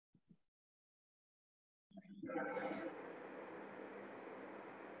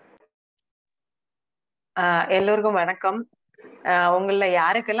எல்லோருக்கும் வணக்கம். உங்கள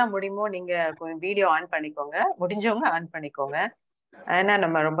யாருக்கெல்லாம் முடியுமோ நீங்க கொஞ்சம் வீடியோ ஆன் பண்ணிக்கோங்க. முடிஞ்சவங்க ஆன் பண்ணிக்கோங்க. ஏன்னா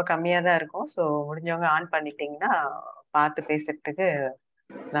நம்ம ரொம்ப கம்மியா தான் இருக்கோம். ஸோ முடிஞ்சவங்க ஆன் பண்ணிட்டீங்கன்னா, பார்த்து பேசுறதுக்கு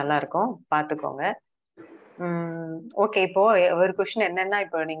நல்லா இருக்கும். பார்த்துக்கோங்க. ஓகே. இப்போ ஒரு கொஸ்டின் என்னன்னா,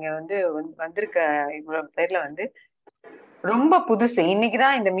 இப்போ நீங்க வந்திருக்க இவ்வளோ பேர்ல ரொம்ப புதுசு. இன்னைக்கு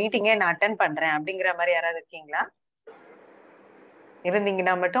தான் இந்த மீட்டிங்கே நான் அட்டெண்ட் பண்றேன் அப்படிங்கிற மாரி யாராவது இருக்கீங்களா?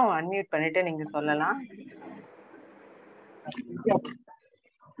 இருந்தீங்கன்னா மட்டும் அன்மியூட் பண்ணிட்டு நீங்க சொல்லலாம்.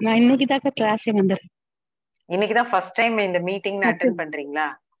 நான் இன்னைக்கு தான் கிளாஸே வந்திருக்கேன். இன்னைக்கு தான் ஃபர்ஸ்ட் டைம் இந்த மீட்டிங் அட்டெண்ட் பண்றீங்களா?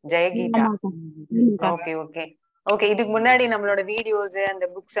 ஜெயகீதா. Okay, okay. ஓகே. இதுக்கு முன்னாடி நம்மளோட வீடியோஸ், அந்த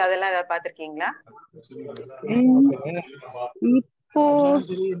புக்ஸ் அதெல்லாம் ஏதாவது பார்த்திருக்கீங்களா? இப்போ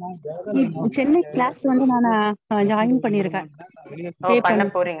சென்னை கிளாஸ் நான் ஜாயின் பண்ணிருக்கேன். பண்ண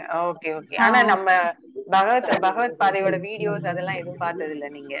போறீங்க. Okay, okay. ஆனா நம்ம பகவத் பாதையோட வீடியோஸ் அதெல்லாம் எதுவும் பார்த்தது இல்ல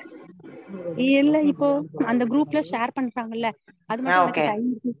நீங்க? இல்ல, இப்போ அந்த குரூப்ல ஷேர் பண்றாங்கல்ல, அது மட்டும் எனக்கு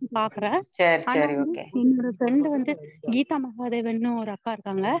டைம் கொடுத்து பாக்குறேன். சரி, சரி. ஓகே. என்னோட ஃப்ரெண்ட் கீதா மகாதேவன் ஒரு அக்கா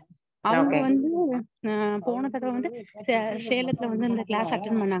இருக்காங்க. அவங்க போன தடவை சேலத்துல இந்த கிளாஸ்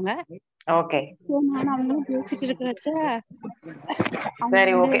அட்டெண்ட் பண்ணாங்க. ஓகே. அவங்களும் பேசிட்டு இருக்கிறச்ச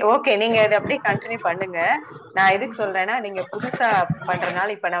சரி, ஓகே, ஓகே. நீங்க இதை அப்படியே கண்டினியூ பண்ணுங்க. நான் எதுக்கு சொல்றேன்னா, நீங்க புதுசா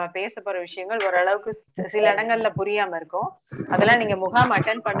பண்றதுனால இப்ப நம்ம பேச போற விஷயங்கள் ஓரளவுக்கு சில இடங்கள்ல புரியாம இருக்கும். அதெல்லாம் நீங்க முகாம்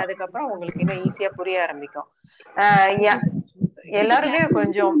அட்டெண்ட் பண்ணதுக்கு அப்புறம் உங்களுக்கு இன்னும் ஈஸியா புரிய ஆரம்பிக்கும். எல்லாருமே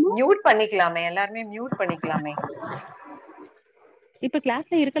கொஞ்சம் மியூட் பண்ணிக்கலாமே. எல்லாருமே மியூட் பண்ணிக்கலாமே. இப்ப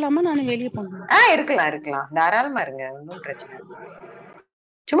கிளாஸ்ல இருக்கலாமா? நான் வெளியே போகணும்? இருக்கலாம். தாராளமா இருங்க. ஒன்றும் பிரச்சனை இல்லை.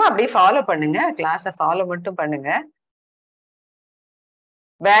 சும்மா அப்படியே ஃபாலோ பண்ணுங்க. கிளாஸ ஃபாலோ மட்டும் பண்ணுங்க.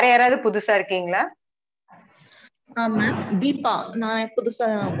 வேற யாராவது புதுசா இருக்கீங்களா? ஆமா, தீபா. நான் புதுசா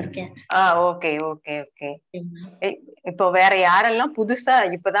இருக்கேன். Okay, okay, okay. இப்போ வேற யாரெல்லாம் புதுசா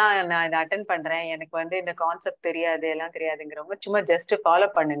இப்பதான் நான் இதை அட்டெண்ட் பண்றேன், எனக்கு இந்த கான்செப்ட் தெரியாது, எல்லாம் தெரியாதுங்கிறவங்க சும்மா ஜஸ்ட் ஃபாலோ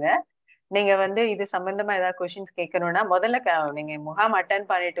பண்ணுங்க. நீங்க இது சம்பந்தமா ஏதாவது கொஸ்டின்ஸ் கேட்கணும்னா முதல்ல நீங்க முகாம் அட்டெண்ட்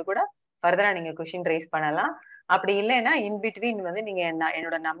பண்ணிட்டு கூட ஃபர்தரா நீங்க கொஸ்டின் ரைஸ் பண்ணலாம். அப்படி இல்லைன்னா இன்பிட்வீன் நீங்க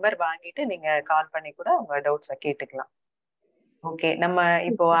என்னோட நம்பர் வாங்கிட்டு நீங்க கால் பண்ணி கூட உங்க டவுட்ஸ கேட்டுக்கலாம். ஓகே, நம்ம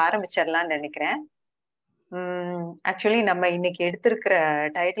இப்போ ஆரம்பிச்சிடலாம்னு நினைக்கிறேன். ஆக்சுவலி நம்ம இன்னைக்கு எடுத்திருக்கிற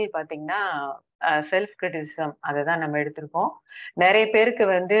டைட்டில் பாத்தீங்கன்னா செல்ஃப் கிரிட்டிசிசம். அததான் நம்ம எடுத்திருக்கோம். நிறைய பேருக்கு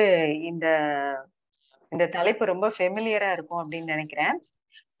இந்த இந்த தலைப்பு ரொம்ப ஃபெமிலியரா இருக்கும் அப்படின்னு நினைக்கிறேன்.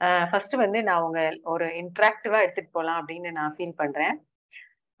 ஃபர்ஸ்ட் நான் ஒரு இன்டராக்டிவா எடுத்துட்டு போலாம் அப்படின்னு நான் ஃபீல் பண்றேன்.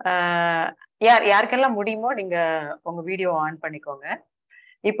 யாருக்கெல்லாம் முடியுமோ நீங்க உங்க வீடியோ ஆன் பண்ணிக்கோங்க.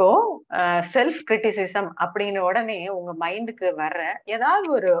 இப்போ செல்ஃப் கிரிட்டிசிசம் அப்படின்னு உடனே உங்க மைண்டுக்கு வர்ற ஏதாவது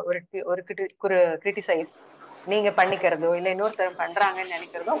ஒரு ஒரு கிரிட்டிசைஸ் நீங்க பண்ணிக்கிறதோ இல்ல இன்னொருத்தர் பண்றாங்கன்னு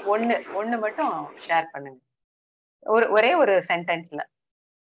நினைக்கிறதோ ஒண்ணு மட்டும் ஷேர் பண்ணுங்க. ஒரே ஒரு சென்டென்ஸ்ல.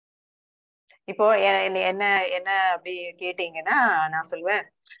 இப்போ என்ன என்ன அப்படி கேட்டீங்கன்னா நான் சொல்லுவேன்,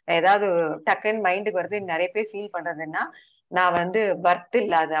 ஏதாவது டக்குன்னு மைண்டுக்கு வருது. நிறைய பேர் ஃபீல் பண்றதுன்னா, நான்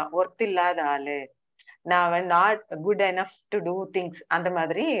ஒர்த் இல்லாத ஆளு, நான் not good enough to two things, அந்த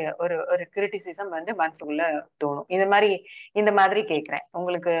மாதிரி ஒரு ஒரு கிரிட்டிசிசம் மனசுக்குள்ள தோணும். இந்த மாதிரி கேக்குறேன்.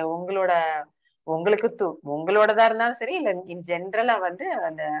 உங்களோடதா இருந்தாலும் சரி, இல்ல இன் ஜென்ரலா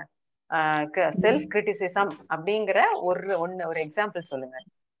அந்த செல்ஃப் கிரிட்டிசிசம் அப்படிங்கிற ஒரு எக்ஸாம்பிள் சொல்லுங்க.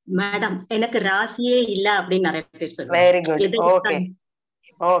 மேடம், எனக்கு ராசியே இல்ல அப்படின்னு நிறைய பேர் சொல்லுவாங்க. Very good. Okay,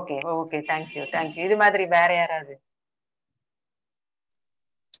 okay, okay. Thank you. இது மாதிரி வேற யாராவது?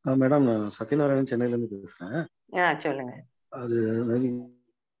 மேடம், நான் சத்யநாராயணன் சென்னையில இருந்து பேசுறேன். சொல்லுங்க. அது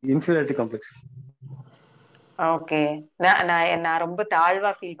இன்ஃபீரியாரிட்டி காம்ப்ளெக்ஸ். ஓகே. நான் ரொம்ப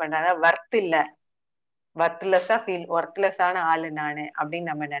தாழ்வா ஃபீல் பண்றேன். அதாவது ஒர்த்லெஸ்ஸான ஆளு நானு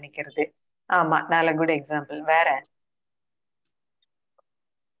அப்படின்னு நம்ம நினைக்கிறது. ஆமா, நல்ல குட் எக்ஸாம்பிள். வேற?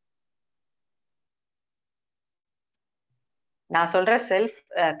 நான் சொல்ற செல்ஃப்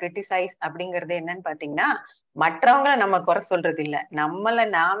கிரிட்டிசைஸ் அப்படிங்கறது என்னன்னு பாத்தீங்கன்னா, மற்றவங்கள நம்ம குறை சொல்றது இல்ல, நம்மள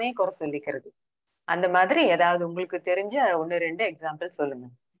நாமே குறை சொல்லிக்கிறது. அந்த மாதிரி ஏதாவது உங்களுக்கு தெரிஞ்ச 1-2 எக்ஸாம்பிள் சொல்லுங்க.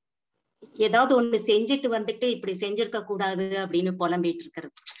 ஏதாவது ஒண்ணு செஞ்சுட்டு வந்துட்டு இப்படி செஞ்சிருக்க கூடாது அப்படின்னு புலம்பிட்டு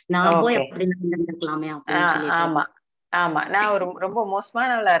இருக்கிறது. நான் போய் அப்படி நடந்திருக்கலாமே அப்படின்னு சொல்லி. ஆமா, ஆமா. நான் ஒரு ரொம்ப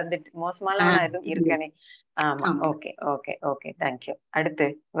மோசமானவளா இருக்கேனே. ஆமா. Okay, okay, okay. தேங்க்யூ. அடுத்து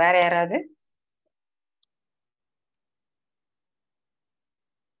வேற யாராவது?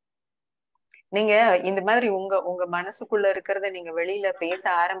 நீங்க இந்த மாதிரி உங்க மனசுக்குள்ள இருக்கிறத நீங்க வெளியில பேச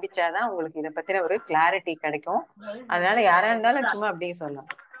ஆரம்பிச்சாதான் உங்களுக்கு இத பத்தின ஒரு கிளாரிட்டி கிடைக்கும். அதனால யாரா இருந்தாலும் சும்மா அப்படியே சொல்லலாம்.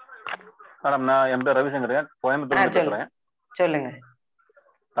 மேடம், நான் என் பேர் ரவிசங்கர், கோயம்புத்தூர்ல பேசுறேன். சொல்லுங்க.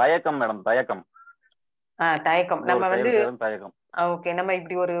 தயக்கம் மேடம், தயக்கம். தயக்கம். நம்ம தயக்கம். ஓகே, நம்ம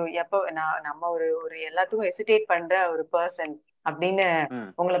இப்படி நம்ம ஒரு எல்லாத்துக்கும் ஹெசிடேட் பண்ற ஒரு பர்சன் அப்படின்னு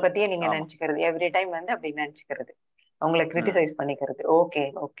உங்களை பத்தியே நீங்க ஆமா. நினைச்சுக்கிறது, எவ்ரி டைம் வந்து அப்படி நினைச்சுக்கிறது, உங்களை கிரிட்டிசைஸ் பண்ணிக்கிறது. ஓகே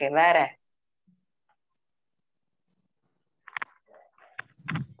ஓகே, வேற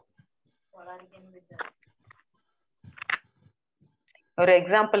ஒரு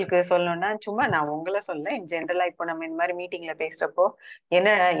எக்ஸாம்பிளுக்கு சொல்லணும்னா, சும்மா நான் உங்களை சொல்ல இன் ஜென்ரலா இப்போ நம்ம இந்த மாதிரி மீட்டிங்ல பேசுறப்போ என்ன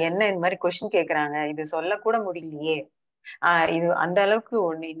என்ன இந்த மாதிரி கொஸ்டின் கேக்குறாங்க, இது சொல்ல கூட முடியலையே, இது அந்த அளவுக்கு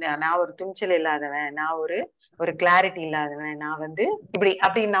ஒண்ணு நான் ஒரு துணிச்சல் இல்லாதவன், நான் ஒரு கிளாரிட்டி இல்லாதவன், நான் வந்து இப்படி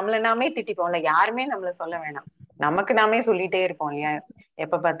அப்படி நம்மள நாமே திட்டிப்போம்ல. யாருமே நம்மள சொல்ல வேணாம், நமக்கு நாமே சொல்லிட்டே இருப்போம் இல்லையா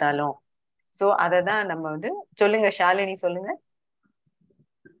எப்ப பார்த்தாலும். சோ அததான் நம்ம வந்து சொல்லுங்க. ஷாலினி சொல்லுங்க.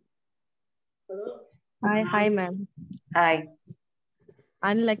 Hi ma'am. Hi.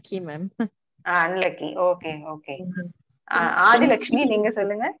 Unlucky ma'am. Unlucky. Okay okay. Adilakshmi நீங்க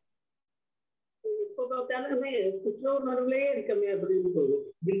சொல்லுங்க.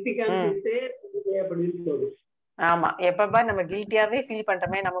 ஆமா, எப்பப்பா நம்ம கில்ட்டியாவே ஃபீல்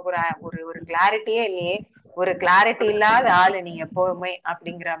பண்றோமே, நமக்கு ஒரு கிளாரிட்டியே இல்லையே, ஒரு கிளாரிட்டி இல்லாத ஆளு நீ எப்பவுமே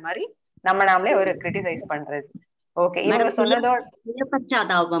அப்படிங்கிற மாதிரி நம்ம நாமளே ஒரு கிரிட்டிசைஸ் பண்றது. ஓகே, இவங்க சொன்னதோட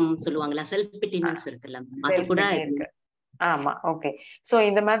சுயபச்சாதாபம் சொல்லுவாங்களா, செல்ஃப் பிட்டினஸ் இருக்குல்ல, அது கூட இருக்கு. ஆமா, ஓகே. சோ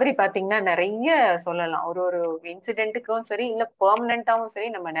இந்த மாதிரி பாத்தீங்கன்னா நிறைய சொல்லலாம். ஒரு இன்சிடென்ட்டுக்கும் சரி, இல்ல பெர்மனண்டாவும் சரி,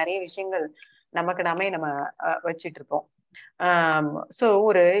 நம்ம நிறைய விஷயங்கள் நமக்கு நாமே நம்ம வச்சிட்டு இருப்போம். சோ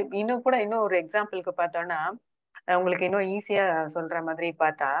இன்னும் ஒரு எக்ஸாம்பிளுக்கு பார்த்தோம்னா, உங்களுக்கு இன்னும் ஈஸியா சொல்ற மாதிரி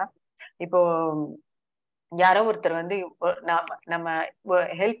பார்த்தா, இப்போ யாரோ ஒருத்தர் வந்து நம்ம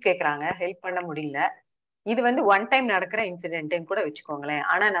ஹெல்ப் கேக்குறாங்க, ஹெல்ப் பண்ண முடியல. இது வந்து ஒன் டைம் நடக்கிற இன்சிடென்ட்னு கூட வச்சுக்கோங்களேன்.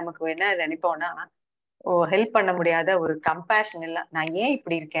 ஆனா நமக்கு என்ன நினைப்போம்னா, ஹெல்ப் பண்ண முடியாத, ஒரு கம்பேஷன் இல்ல, நான் ஏன்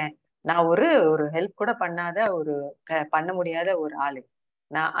இப்படி இருக்கேன், நான் ஒரு ஹெல்ப் கூட பண்ணாத, பண்ண முடியாத ஒரு ஆளு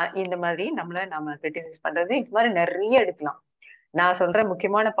நான், இந்த மாதிரி நம்ம கிரிட்டிசைஸ் பண்றது இது மாதிரி நிறைய எடுக்கலாம். நான் சொல்ற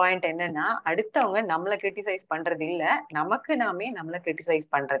முக்கியமான பாயிண்ட் என்னன்னா, அடுத்தவங்க நம்மளை கிரிட்டிசைஸ் பண்றது இல்ல, நமக்கு நாமே நம்மளை கிரிட்டிசைஸ்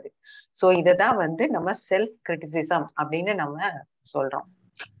பண்றது. சோ இததான் வந்து நம்ம செல்ஃப் கிரிட்டிசிசம் அப்படின்னு நம்ம சொல்றோம்.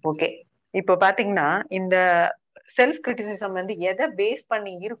 ஓகே, இப்போ பாத்தீங்கன்னா இந்த செல்ஃப் கிரிட்டிசிசம் வந்து எதை பேஸ்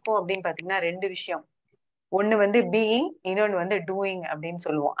பண்ணி இருக்கும் அப்படின்னு பாத்தீங்கன்னா, ரெண்டு விஷயம். ஒண்ணு வந்து பீயிங், இன்னொன்னு வந்து டூயிங் அப்படின்னு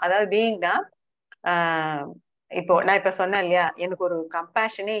சொல்லுவோம். அதாவது பீயிங்னா, இப்போ நான் இப்ப சொன்னேன் இல்லையா, எனக்கு ஒரு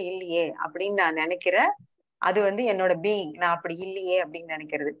கம்பேஷனே இல்லையே அப்படின்னு நான் நினைக்கிறேன், அது வந்து என்னோட பீயிங், நான் அப்படி இல்லையே அப்படின்னு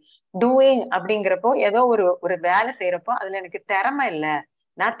நினைக்கிறது. டூயிங் அப்படிங்கிறப்போ ஏதோ ஒரு வேலை செய்யறப்போ அதுல எனக்கு திறமை இல்ல,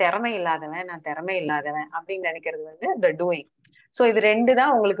 நான் திறமை இல்லாதவன் அப்படின்னு நினைக்கிறது வந்து இந்த டூயிங். சோ இது ரெண்டு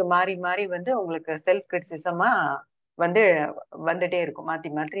தான் உங்களுக்கு மாறி மாறி வந்து உங்களுக்கு செல்ஃப் கிரிட்டிசிசமா வந்து வந்துட்டே இருக்கும், மாத்தி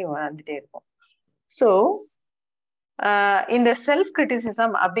மாத்தி வந்துட்டே இருக்கும். சோ இந்த செல்ஃப்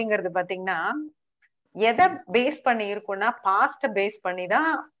கிரிட்டிசிசம் அப்படிங்கிறது பாத்தீங்கன்னா எதை பேஸ் பண்ணி இருக்கும்னா, பாஸ்ட பேஸ் பண்ணி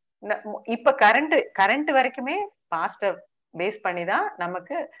தான். இப்ப கரண்ட் வரைக்குமே பாஸ்ட பேஸ் பண்ணி தான்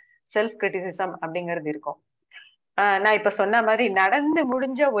நமக்கு செல்ஃப் கிரிட்டிசிசம் அப்படிங்கிறது இருக்கும். நான் இப்ப சொன்ன மாதிரி நடந்து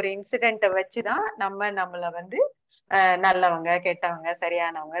முடிஞ்ச ஒரு இன்சிடென்ட்டை வச்சுதான் நம்மள வந்து நல்லவங்க, கெட்டவங்க,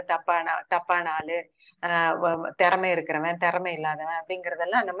 சரியானவங்க, தப்பான ஆளு, திறமை இருக்கிறவன், திறமை இல்லாதவன்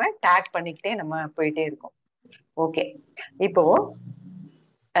அப்படிங்கறதெல்லாம் நம்ம டேக் பண்ணிக்கிட்டே நம்ம போயிட்டே இருக்கோம். ஓகே, இப்போ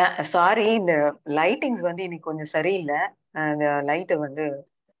சாரி, இந்த லைட்டிங்ஸ் வந்து இன்னைக்கு கொஞ்சம் சரியில்லை, இந்த லைட் வந்து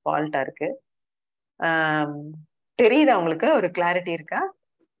ஃபால்ட்டா இருக்கு. தெரியுதா உங்களுக்கு? ஒரு கிளாரிட்டி இருக்கா?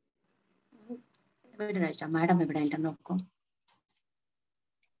 மேடம் ഇവിടെ എന്റെ നോക്കും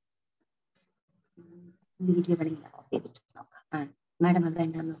വീഡിയോ மேடம் ഇവിടെ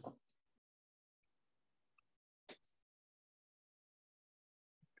എന്റെ നോക്കും.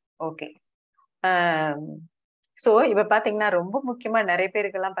 ஓகே, சோ இப்ப பாத்தீங்கன்னா ரொம்ப முக்கியமா நிறைய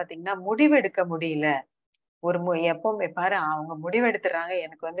பேருக்கெல்லாம் பாத்தீங்கன்னா முடிவு எடுக்க முடியல. எப்பவுமே பாரு அவங்க முடிவு எடுத்துறாங்க,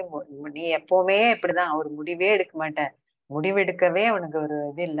 எனக்கு வந்து நீ எப்பவுமே இப்படிதான், ஒரு முடிவே எடுக்க மாட்டேன், முடிவெடுக்கவே உனக்கு ஒரு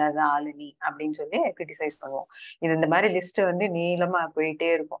இது இல்லாத ஆளு நீ அப்படின்னு சொல்லி கிரிட்டிசைஸ் பண்ணுவோம். இந்த மாதிரி லிஸ்ட் வந்து நீளமா போயிட்டே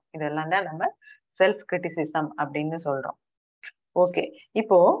இருக்கும். இதெல்லாம் தான் நம்ம செல்ஃப் கிரிட்டிசிசம் அப்படின்னு சொல்றோம். ஓகே,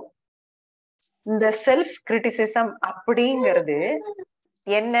 இப்போ இந்த செல்ஃப் கிரிட்டிசிசம் அப்படிங்கிறது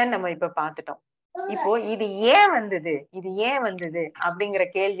என்னன்னு நம்ம இப்ப பாத்துட்டோம். இப்போ இது ஏன் வந்தது அப்படிங்கிற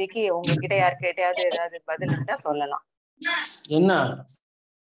கேள்விக்கு உங்ககிட்ட யாருக்கிட்டையாவது ஏதாவது பதில் இருந்தா சொல்லலாம். என்ன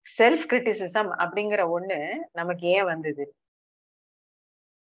செல்ஃப் கிரிட்டிசிசம் அப்படிங்கிற ஒண்ணு நமக்கு ஏன் வந்தது?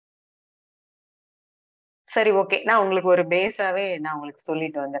 சரி, ஓகே, நான் உங்களுக்கு ஒரு பேஸாவே நான் உங்களுக்கு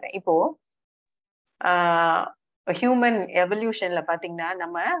சொல்லிட்டு வந்துடுறேன். இப்போ ஹியூமன் எவல்யூஷன்ல பாத்தீங்கன்னா,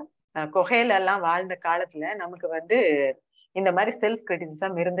 நம்ம குகையில எல்லாம் வாழ்ந்த காலத்துல நமக்கு வந்து இந்த மாதிரி செல்ஃப்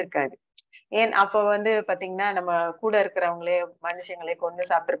கிரிட்டிசிசம் இருந்திருக்காது. ஏன் அப்ப வந்து பாத்தீங்கன்னா, நம்ம கூட இருக்கிறவங்களே மனுஷங்களே கொண்டு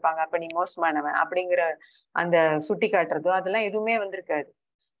சாப்பிட்டிருப்பாங்க, அப்ப நீ மோசமானவன் அப்படிங்கிற அந்த சுட்டி காட்டுறதோ அதெல்லாம் எதுவுமே வந்திருக்காது.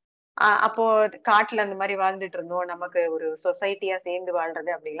 அப்போ காட்டுல அந்த மாதிரி வாழ்ந்துட்டு இருந்தோம், நமக்கு ஒரு சொசைட்டியா சேர்ந்து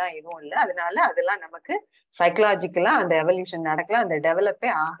வாழ்றது அப்படிலாம் எதுவும் இல்லை. அதனால அதெல்லாம் நமக்கு சைக்கலாஜிக்கலா அந்த எவல்யூஷன் நடக்கல, அந்த டெவலப்பே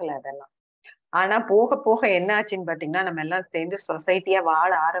ஆகல அதெல்லாம். ஆனா போக போக என்ன ஆச்சுன்னு பாத்தீங்கன்னா, நம்ம எல்லாம் சேர்ந்து சொசைட்டியா வாழ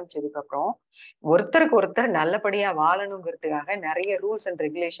ஆரம்பிச்சதுக்கு அப்புறம் ஒருத்தருக்கு ஒருத்தர் நல்லபடியா வாழணுங்கிறதுக்காக நிறைய ரூல்ஸ் அண்ட்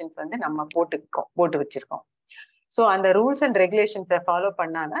ரெகுலேஷன்ஸ் வந்து நம்ம போட்டு வச்சிருக்கோம். சோ அந்த ரூல்ஸ் அண்ட் ரெகுலேஷன்ஸை ஃபாலோ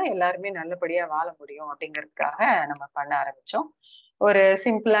பண்ணாதான் எல்லாருமே நல்லபடியா வாழ முடியும் அப்படிங்கிறதுக்காக நம்ம பண்ண ஆரம்பிச்சோம். ஒரு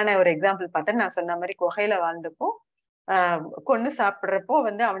சிம்பிளான ஒரு எக்ஸாம்பிள் பார்த்தா, நான் சொன்ன மாதிரி குகையில வாழ்ந்தப்போ கொண்டு சாப்பிடுறப்போ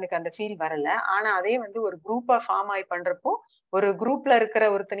வந்து அவனுக்கு அந்த ஃபீல் வரல. ஆனா அதே வந்து ஒரு குரூப்பா ஃபார்ம் ஆகி பண்றப்போ, ஒரு குரூப்ல இருக்கிற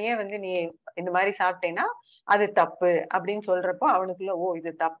ஒருத்தனையே வந்து நீ இந்த மாதிரி சாப்பிட்டேன்னா அது தப்பு அப்படின்னு சொல்றப்போ அவனுக்குள்ள ஓ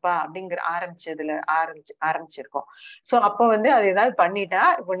இது தப்பா அப்படிங்கிற ஆரம்பிச்சிருக்கோம். சோ அப்ப வந்து அது ஏதாவது பண்ணிட்டா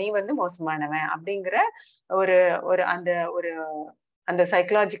இப்போ நீ வந்து மோசமானவன் அப்படிங்கிற ஒரு ஒரு அந்த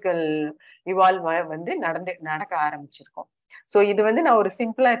சைக்கலாஜிக்கல் இவால்வ் வந்து நடக்க ஆரம்பிச்சிருக்கோம். சோ இது வந்து நான் ஒரு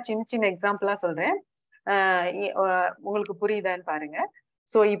சிம்பிளா சின்ன சின்ன எக்ஸாம்பிளா சொல்றேன். உங்களுக்கு புரியுதான்னு பாருங்க.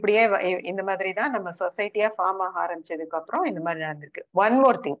 சோ இப்படியே இந்த மாதிரி தான் நம்ம சொசைட்டியா ஃபார்ம் ஆக ஆரம்பிச்சதுக்கு அப்புறம் இந்த மாதிரி நடந்திருக்கு. ஒன்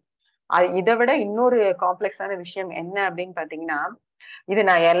மோர் திங், இதை விட இன்னொரு காம்ப்ளெக்ஸான விஷயம் என்ன அப்படின்னு பாத்தீங்கன்னா, இது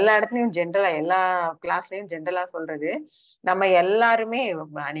நான் எல்லா இடத்துலயும் ஜென்ரலா எல்லா கிளாஸ்லயும் ஜென்ரலா சொல்றது, நம்ம எல்லாருமே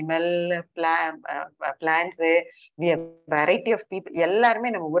animal, plans, variety of people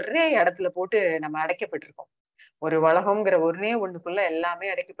எல்லாருமே நம்ம ஒரே இடத்துல போட்டு நம்ம அடைக்கப்பட்டிருக்கோம். ஒரு உலகம்ங்கிற ஒரே ஒண்ணுக்குள்ள எல்லாமே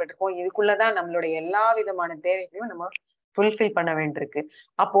அடைக்கப்பட்டிருக்கோம். இதுக்குள்ளதான் நம்மளுடைய எல்லா விதமான தேவைகளையும் நம்ம ஃபுல்ஃபில் பண்ண வேண்டியிருக்கு.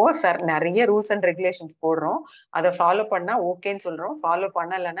 அப்போ நிறைய ரூல்ஸ் அண்ட் ரெகுலேஷன்ஸ் போடுறோம், அதை ஃபாலோ பண்ணா ஓகேன்னு சொல்றோம், ஃபாலோ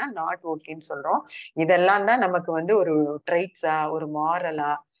பண்ணலைன்னா நாட் ஓகேன்னு சொல்றோம். இதெல்லாம் தான் நமக்கு வந்து ஒரு ட்ரைட்ஸா, ஒரு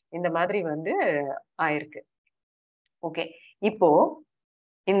மாரலா இந்த மாதிரி வந்து ஆயிருக்கு. ஓகே, இப்போ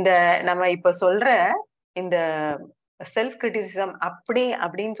இந்த நம்ம இப்ப சொல்ற இந்த செல்ஃப் கிரிட்டிசிசம்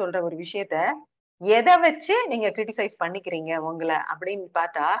அப்படின்னு சொல்ற ஒரு விஷயத்த எதை வச்சு நீங்க கிரிட்டிசைஸ் பண்ணிக்கிறீங்க உங்களை அப்படின்னு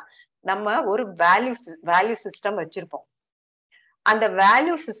பார்த்தா, நம்ம ஒரு வேல்யூ சிஸ்டம் வச்சிருப்போம். அந்த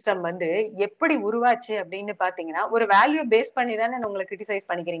வேல்யூ சிஸ்டம் வந்து எப்படி உருவாச்சு அப்படின்னு பாத்தீங்கன்னா, ஒரு வேல்யூ பேஸ் பண்ணி தானே உங்களை கிரிட்டிசைஸ்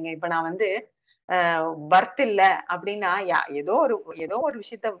பண்ணிக்கிறீங்க. இப்ப நான் வந்து வர்த் இல்ல அப்படின்னா ஏதோ ஒரு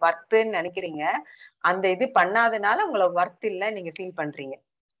விஷயத்த வர்த்துன்னு நினைக்கிறீங்க, அந்த இது பண்ணாதனால உங்களை வர்த் இல்ல நீங்க ஃபீல் பண்றீங்க.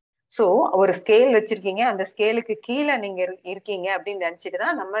 சோ ஒரு ஸ்கேல் வச்சிருக்கீங்க, அந்த ஸ்கேலுக்கு கீழே நீங்க இருக்கீங்க அப்படின்னு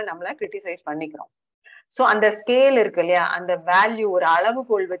நினைச்சிட்டுதான் நம்மள கிரிட்டிசைஸ் பண்ணிக்கிறோம். சோ அந்த ஸ்கேல் இருக்கு இல்லையா, அந்த வேல்யூ ஒரு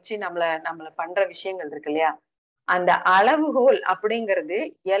அளவுகோல் வச்சு நம்மள பண்ற விஷயங்கள் இருக்கு இல்லையா, அந்த அளவுகோல் அப்படிங்கிறது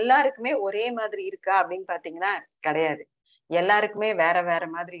எல்லாருக்குமே ஒரே மாதிரி இருக்கா அப்படின்னு பாத்தீங்கன்னா கிடையாது. எல்லாருக்குமே வேற வேற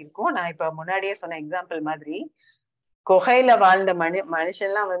மாதிரி இருக்கும். நான் இப்ப முன்னாடியே சொன்ன எக்ஸாம்பிள் மாதிரி, குகையில வாழ்ந்த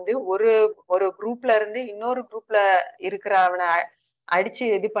மனுஷன்லாம் வந்து ஒரு குரூப்ல இருந்து இன்னொரு குரூப்ல இருக்கிறவனை அடிச்சு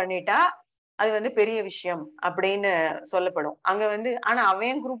இது பண்ணிட்டா அது வந்து பெரிய விஷயம் அப்படின்னு சொல்லப்படும். அங்க வந்து ஆனா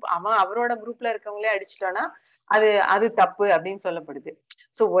அவரோட குரூப்ல இருக்கவங்களே அடிச்சுட்டானா அது தப்பு அப்படின்னு சொல்லப்படுது.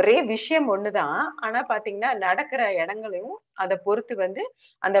 சோ ஒரே விஷயம் ஒண்ணுதான், ஆனா பாத்தீங்கன்னா நடக்கிற இடங்களையும் அதை பொறுத்து வந்து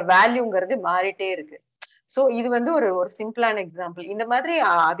அந்த வேல்யூங்கிறது மாறிட்டே இருக்கு. சோ இது வந்து ஒரு சிம்பிளான எக்ஸாம்பிள். இந்த மாதிரி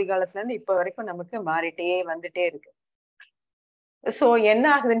ஆதி காலத்துல இருந்து இப்ப வரைக்கும் நமக்கு மாறிட்டே வந்துட்டே இருக்கு. சோ என்ன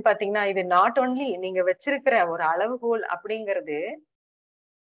ஆகுதுன்னு பாத்தீங்கன்னா, இது நாட் ஒன்லி நீங்க வச்சிருக்கிற ஒரு அளவுகோல் அப்படிங்கிறது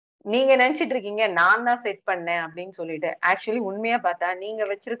நீங்க நினைச்சிட்டு இருக்கீங்க நான் தான் செட் பண்ணேன் அப்படின்னு சொல்லிட்டு. ஆக்சுவலி உண்மையா பார்த்தா நீங்க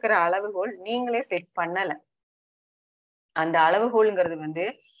வச்சிருக்கிற அளவுகோல் நீங்களே செட் பண்ணல. அந்த அளவுகோல்ங்கிறது வந்து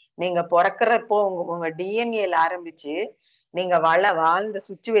நீங்க பிறக்கிறப்போ உங்க டிஎன்ஏல ஆரம்பிச்சு, நீங்க வாழ்ந்த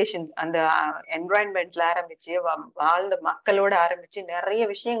சுச்சுவேஷன், அந்த என்விரான்மெண்ட்ல ஆரம்பிச்சு, வாழ்ந்த மக்களோட ஆரம்பிச்சு நிறைய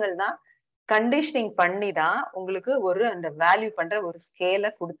விஷயங்கள் தான் கண்டிஷனிங் பண்ணி தான் உங்களுக்கு அந்த வேல்யூ பண்ற ஒரு ஸ்கேல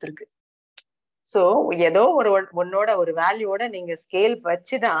கொடுத்துருக்கு. சோ ஏதோ உன்னோட ஒரு வேல்யூவோட நீங்க ஸ்கேல்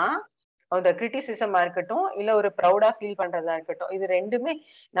வச்சுதான் அந்த கிரிட்டிசிசமா இருக்கட்டும், இல்ல ஒரு ப்ரௌடா ஃபீல் பண்றதா இருக்கட்டும், இது ரெண்டுமே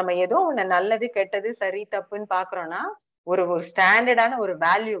நம்ம ஏதோ ஒண்ணு நல்லது கெட்டது சரி தப்புன்னு பாக்குறோம்னா ஒரு ஸ்டாண்டர்டான ஒரு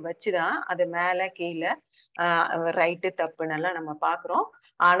வேல்யூ வச்சுதான் அது மேல கீழே ரைட்டு தப்புன்னு எல்லாம் நம்ம பாக்குறோம்.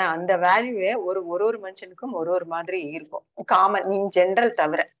 ஆனா அந்த வேல்யூவே ஒரு மனுஷனுக்கும் ஒரு மாதிரி இருக்கும். காமன்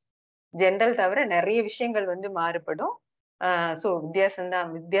ஜென்ரல் தவிர நிறைய விஷயங்கள் வந்து மாறுபடும். சோ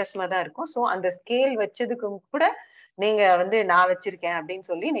வித்தியாசமா தான் இருக்கும். சோ அந்த ஸ்கேல் வச்சதுக்கும் கூட நீங்க வந்து நான் வச்சிருக்கேன் அப்படின்னு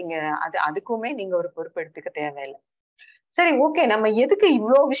சொல்லி நீங்க அதுக்குமே நீங்க ஒரு பொறுப்பு எடுத்துக்க தேவையில்லை. சரி, ஓகே, நம்ம எதுக்கு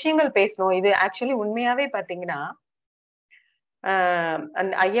இவ்வளவு விஷயங்கள் பேசணும்? இது ஆக்சுவலி உண்மையாவே பாத்தீங்கன்னா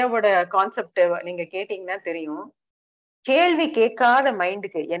அந்த ஐயாவோட கான்செப்ட் நீங்க கேட்டீங்கன்னா தெரியும். கேள்வி கேட்காத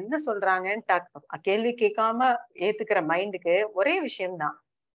மைண்டுக்கு என்ன சொல்றாங்கன்னு கேள்வி கேட்காம ஏத்துக்கிற மைண்டுக்கு ஒரே விஷயம்தான்,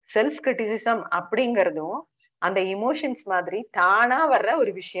 செல்ஃப் கிரிட்டிசிசம் அப்படிங்கறதும் அந்த இமோஷன்ஸ் மாதிரி தானா வர்ற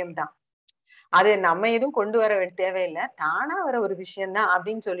ஒரு விஷயம்தான். அது நம்ம எதுவும் கொண்டு வர தேவையில்லை, தானா வர ஒரு விஷயம்தான்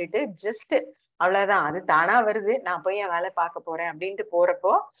அப்படின்னு சொல்லிட்டு ஜஸ்ட் அவ்வளவுதான். அது தானா வருது, நான் போய் என் வேலை பார்க்க போறேன் அப்படின்ட்டு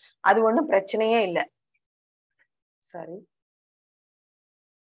போறப்போ அது ஒண்ணும் பிரச்சனையே இல்லை. சரி.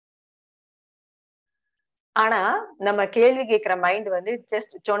 ஆனா நம்ம கேள்வி கேட்கிற மைண்ட் வந்து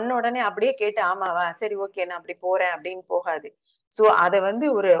ஜஸ்ட் சொன்ன உடனே அப்படியே கேட்டு ஆமாவா சரி ஓகே நான் அப்படி போறேன் அப்படின்னு போகாது. சோ அத வந்து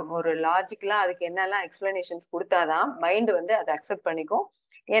ஒரு ஒரு லாஜிக்கலா அதுக்கு என்னெல்லாம் எக்ஸ்பிளனேஷன்ஸ் கொடுத்தாதான் மைண்ட் வந்து அதை அக்செப்ட் பண்ணிக்கும்.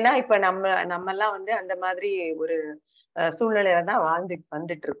 ஏன்னா இப்ப நம்ம எல்லாம் வந்து அந்த மாதிரி ஒரு சூழ்நிலையில தான்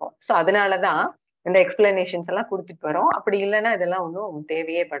வந்துட்டு இருக்கோம். சோ அதனாலதான் இந்த எக்ஸ்பிளனேஷன்ஸ் எல்லாம் கொடுத்துட்டு வரோம். அப்படி இல்லைன்னா இதெல்லாம் ஒன்றும்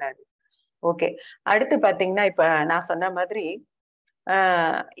தேவையே படாது. ஓகே, அடுத்து பாத்தீங்கன்னா இப்ப நான் சொன்ன மாதிரி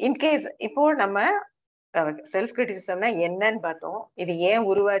இன்கேஸ் இப்போ நம்ம செல்ஃப் கிரிட்டிசிசம்னா என்னன்னு பார்த்தோம், இது ஏன்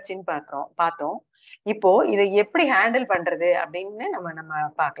உருவாச்சுன்னு பார்த்தோம். இப்போ இதை எப்படி ஹேண்டில் பண்றது அப்படின்னு நம்ம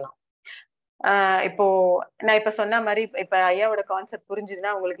பார்க்கலாம். இப்போ நான் இப்ப சொன்ன மாதிரி இப்ப ஐயாவோட கான்செப்ட்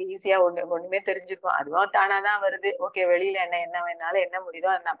புரிஞ்சுதுன்னா உங்களுக்கு ஈஸியா ஒண்ணுமே தெரிஞ்சிருக்கும். அதுவும் தானாதான் வருது. ஓகே, வெளியில என்ன வேணாலும் என்ன முடியுதோ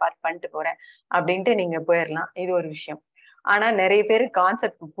அதை நான் பார்த்து பண்ணிட்டு போறேன் அப்படின்ட்டு நீங்க போயிடலாம். இது ஒரு விஷயம். ஆனா நிறைய பேரு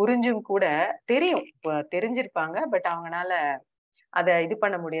கான்செப்ட் புரிஞ்சும் கூட தெரியும், தெரிஞ்சிருப்பாங்க, பட் அவங்கனால அதை இது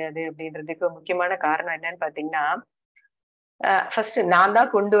பண்ண முடியாது. அப்படின்றதுக்கு முக்கியமான காரணம் என்னன்னு பாத்தீங்கன்னா, ஃபர்ஸ்ட் நான்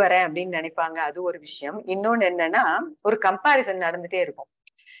தான் கொண்டு வரேன் அப்படின்னு நினைப்பாங்க. அது ஒரு விஷயம். இன்னொன்னு என்னன்னா, ஒரு கம்பாரிசன் நடந்துட்டே இருக்கும்.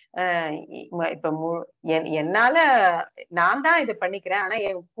 இப்ப என்னால நான் தான் இதை பண்ணிக்கிறேன், ஆனா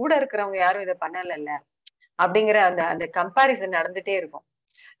என் கூட இருக்கிறவங்க யாரும் இதை பண்ணல அப்படிங்கிற அந்த அந்த கம்பாரிசன் நடந்துட்டே இருக்கும்.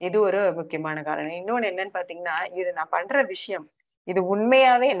 இது ஒரு முக்கியமான காரணம். இன்னொன்னு என்னன்னு பாத்தீங்கன்னா, இது நான் பண்ற விஷயம், இது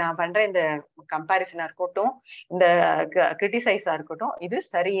உண்மையாவே நான் பண்ற இந்த கம்பாரிசனா இருக்கட்டும், இந்த கிரிட்டிசைஸா இருக்கட்டும், இது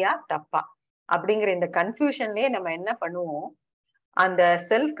சரியா தப்பா அப்படிங்கிற இந்த கன்ஃபியூஷன்லயே நம்ம என்ன பண்ணுவோம், அந்த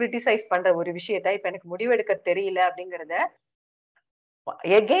செல்ஃப் கிரிட்டிசைஸ் பண்ற ஒரு விஷயத்த இப்ப எனக்கு முடிவெடுக்க தெரியல அப்படிங்கறத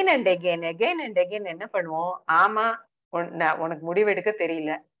எகெயின் அண்ட் எகெயின் என்ன பண்ணுவோம், ஆமா உனக்கு முடிவெடுக்க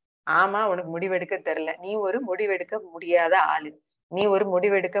தெரியல, ஆமா உனக்கு முடிவெடுக்க தெரியல, நீ ஒரு முடிவெடுக்க முடியாத ஆளு, நீ ஒரு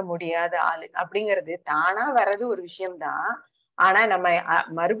முடிவெடுக்க முடியாத ஆளு அப்படிங்கிறது தானா வர்றது ஒரு விஷயம்தான். ஆனா நம்ம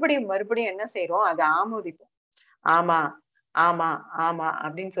மறுபடியும் என்ன செய்யறோம், அதை ஆமோதிப்போம். ஆமா ஆமா ஆமா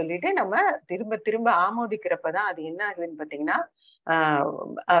அப்படின்னு சொல்லிட்டு நம்ம திரும்ப திரும்ப ஆமோதிக்கிறப்பதான் அது என்ன ஆகுதுன்னு பாத்தீங்கன்னா,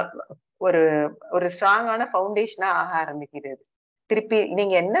 ஒரு ஒரு ஸ்ட்ராங்கான ஃபவுண்டேஷனா ஆக ஆரம்பிக்கிறது. திருப்பி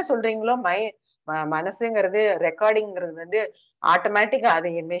நீங்க என்ன சொல்றீங்களோ மனசுங்கிறது ரெக்கார்டிங்கிறது வந்து ஆட்டோமேட்டிக்கா அது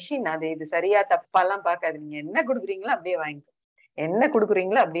மெஷின், அது இது சரியா தப்பாலாம் பார்க்காது. நீங்க என்ன கொடுக்குறீங்களோ அப்படியே வாங்கிக்கும், என்ன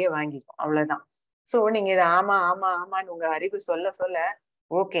கொடுக்குறீங்களோ அப்படியே வாங்கிக்கும், அவ்வளவுதான். சோ நீங்க இது ஆமா ஆமா ஆமான்னு உங்க அறிவு சொல்ல சொல்ல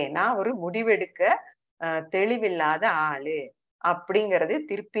ஓகே நான் ஒரு முடிவெடுக்க தெளிவில்லாத ஆளு அப்படிங்கறது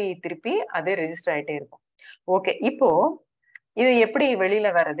திருப்பி திருப்பி அது ரெஜிஸ்டர் ஆயிட்டே இருக்கும். ஓகே, இப்போ இது எப்படி வெளியில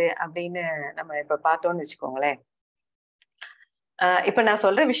வர்றது அப்படின்னு நம்ம இப்ப பார்த்தோம்னு வச்சுக்கோங்களேன். இப்ப நான்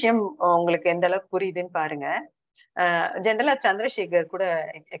சொல்ற விஷயம் உங்களுக்கு எந்த அளவுக்கு புரியுதுன்னு பாருங்க. ஜெனரலா சந்திரசேகர் கூட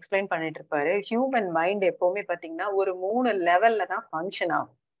எக்ஸ்பிளைன் பண்ணிட்டு இருப்பாரு, ஹியூமன் மைண்ட் எப்பவுமே பாத்தீங்கன்னா ஒரு 3 லெவல்ல தான் ஃபங்க்ஷன்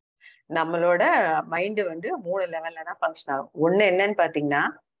ஆகும். நம்மளோட மைண்ட் வந்து 3 லெவல்ல தான் ஃபங்க்ஷன் ஆகும். ஒண்ணு என்னன்னு பாத்தீங்கன்னா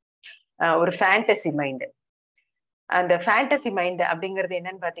ஒரு ஃபேண்டசி மைண்ட். அந்த ஃபேண்டசி மைண்ட் அப்படிங்கிறது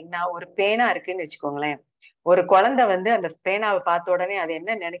என்னன்னு பாத்தீங்கன்னா, ஒரு பேனா இருக்குன்னு வச்சுக்கோங்களேன். ஒரு குழந்தை வந்து அந்த பேனாவை பார்த்த உடனே அது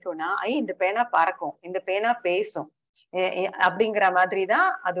என்ன நினைக்கும்னா, இந்த பேனா பறக்கும், இந்த பேனா பேசும் அப்படிங்கிற மாதிரிதான்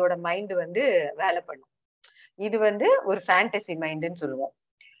அதோட மைண்ட் வந்து வேலை பண்ணும். இது வந்து ஒரு ஃபேண்டசி மைண்டுன்னு சொல்லுவோம்.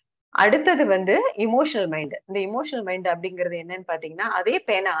 அடுத்தது வந்து இமோஷனல் மைண்ட். இந்த இமோஷனல் மைண்ட் அப்படிங்கிறது என்னன்னு பாத்தீங்கன்னா, அதே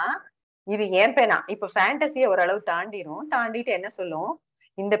பேனா இது ஏன் பேனா, இப்ப ஃபேண்டசியை ஓரளவு தாண்டிட்டு என்ன சொல்லும்,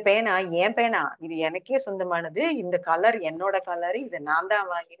 இந்த பேனா ஏன் பேனா, இது எனக்கே சொந்தமானது, இந்த கலர் என்னோட கலர், இதை நான் தான்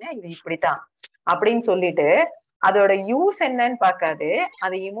வாங்கினேன், இது இப்படித்தான் அப்படின்னு சொல்லிட்டு அதோட யூஸ் என்னன்னு பார்க்காது,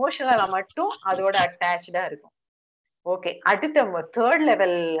 அது இமோஷனலா மட்டும் அதோட அட்டாச்சா இருக்கும். ஓகே, அடுத்த 3rd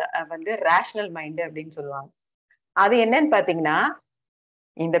லெவல் வந்து ரேஷனல் மைண்ட் அப்படின்னு சொல்லுவாங்க. அது என்னன்னு பாத்தீங்கன்னா,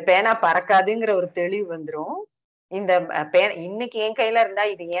 இந்த பேனா பறக்காதுங்கிற ஒரு தெளிவு வந்துரும். இந்த பேனா இன்னைக்கு என் கையில இருந்தா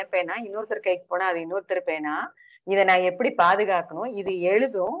இது ஏன் பேனா, இன்னொருத்தர் கைக்கு போனா அது இன்னொருத்தர் பேனா, இதை நான் எப்படி பாதுகாக்கணும், இது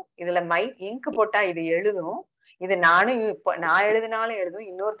எழுதும், இதுல இங்க் போட்டா இது எழுதும், இது நான் எழுதினாலும் எழுதும்,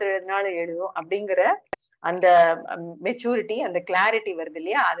 இன்னொருத்தர் எழுதினாலும் எழுதும் அப்படிங்கிற அந்த மெச்சூரிட்டி, அந்த கிளாரிட்டி வருது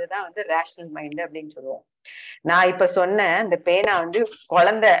இல்லையா, அதுதான் வந்து ரேஷனல் மைண்ட் அப்படின்னு சொல்லுவோம். நான் இப்ப சொன்ன இந்த பேனா வந்து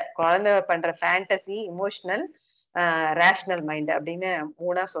குழந்தை பண்ற ஃபேண்டசி, இமோஷனல், ரேஷனல் மைண்ட் அப்படின்னு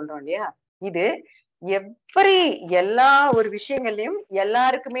 3ஆ சொல்றோம் இல்லையா. இது எல்லா ஒரு விஷயங்கள்லயும்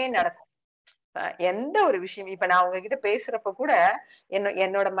எல்லாருக்குமே நடக்கும். எந்த ஒரு விஷயம், இப்ப நான் உங்ககிட்ட பேசுறப்ப கூட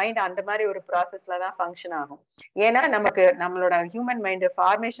என்னோட மைண்ட் அந்த மாதிரி ஒரு ப்ராசஸ்ல தான் ஃபங்க்ஷன் ஆகும். ஏன்னா நம்மளோட ஹியூமன் மைண்ட்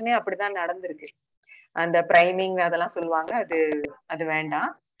ஃபார்மேஷனே அப்படிதான் நடந்திருக்கு. அந்த பிரைமிங் அதெல்லாம் சொல்லுவாங்க, அது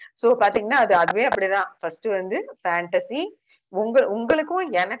வேண்டாம். சோ பாத்தீங்கன்னா அதுவே அப்படிதான். ஃபர்ஸ்ட் வந்து ஃபேண்டசி,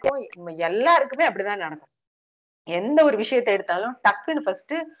 உங்களுக்கும் எனக்கும் எல்லாருக்குமே அப்படிதான் நடக்கும். எந்த ஒரு விஷயத்தை எடுத்தாலும் டக்குன்னு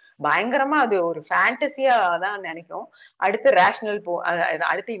ஃபர்ஸ்ட் பயங்கரமா அது ஒரு ஃபேண்டசியா தான் நினைக்கும், அடுத்து ரேஷனல்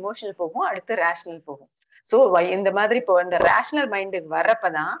அடுத்து இமோஷனல் போகும், அடுத்து ரேஷனல் போகும். சோ இந்த மாதிரி இப்போ இந்த ரேஷனல் மைண்டுக்கு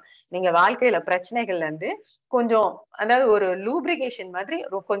வர்றப்பதான் நீங்க வாழ்க்கையில பிரச்சனைகள்ல இருந்து கொஞ்சம், அதாவது ஒரு லூப்ரிகேஷன் மாதிரி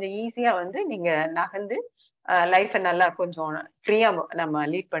கொஞ்சம் ஈஸியா வந்து நீங்க நகர்ந்து லைஃபை நல்லா கொஞ்சம் ஃப்ரீயா நம்ம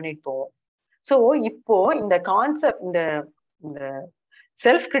லீட் பண்ணிட்டு போவோம். சோ இப்போ இந்த கான்செப்ட் இந்த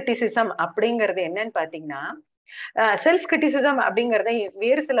செல்ஃப் கிரிட்டிசிசம் அப்படிங்கறது என்னன்னு பாத்தீங்கன்னா, செல்ஃப் கிரிட்டிசிசம் அப்படிங்கறத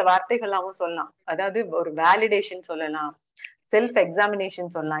வேறு சில வார்த்தைகளாவும் சொல்லலாம். அதாவது ஒரு வேலிடேஷன் சொல்லலாம், செல்ஃப்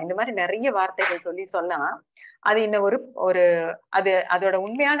எக்ஸாமினேஷன் சொல்லலாம். இந்த மாதிரி நிறைய வார்த்தைகள் சொன்னா அது இன்னும் ஒரு அதோட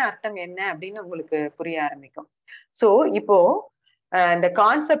உண்மையான அர்த்தம் என்ன அப்படின்னு உங்களுக்கு புரிய ஆரம்பிக்கும். சோ இப்போ இந்த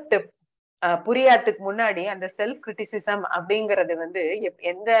கான்செப்ட் புரியாததுக்கு முன்னாடி அந்த செல்ஃப் கிரிட்டிசிசம் அப்படிங்கறது வந்து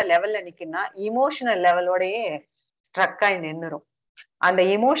எந்த லெவல்ல நிக்குன்னா இமோஷனல் லெவலோடயே ஸ்ட்ரக் ஆகி நின்னுரும். அந்த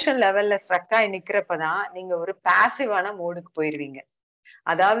இமோஷனல் லெவல்ல ஸ்ட்ரக் ஆகி நிக்கிறப்பதான் நீங்க ஒரு பாசிவான மோடுக்கு போயிருவீங்க.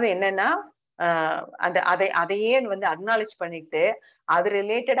 அதாவது என்னன்னா அதையே வந்து அக்னாலேஜ் பண்ணிட்டு அது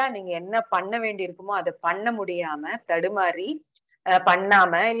ரிலேட்டடா நீங்க என்ன பண்ண வேண்டி இருக்குமோ அதை பண்ண முடியாம தடுமாறி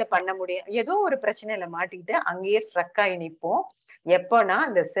பண்ணாம இல்ல பண்ண முடியும் ஏதோ ஒரு பிரச்சனையில மாட்டிக்கிட்டு அங்கேயே ஸ்ட்ரக் ஆகி நிப்போம். எப்போனா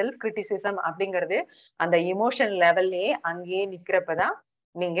இந்த செல்ஃப் கிரிட்டிசிசம் அப்படிங்கிறது அந்த இமோஷன் லெவல்லயே அங்கேயே நிக்கிறப்பதான்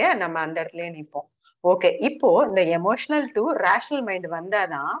நம்ம அந்த இடத்துலயே நிப்போம். ஓகே, இப்போ இந்த எமோஷனல் டு ரேஷனல் மைண்ட்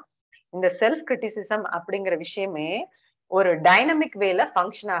வந்தாதான் இந்த செல்ஃப் கிரிட்டிசிசம் அப்படிங்கிற விஷயமே ஒரு டைனமிக் வேல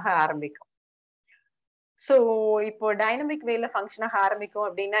ஃபங்க்ஷன் ஆக ஆரம்பிக்கும். சோ இப்போ டைனமிக் வேல ஃபங்க்ஷன் ஆக ஆரம்பிக்கும்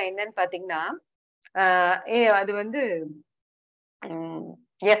அப்படின்னா என்னன்னு பாத்தீங்கன்னா, அது வந்து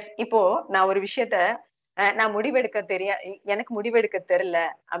எஸ், இப்போ நான் ஒரு விஷயத்த நான் எனக்கு முடிவெடுக்க தெரியல,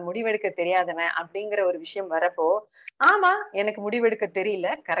 முடிவெடுக்க தெரியாதவன் அப்படிங்கிற ஒரு விஷயம் வரப்போ, ஆமா எனக்கு முடிவெடுக்க தெரியல,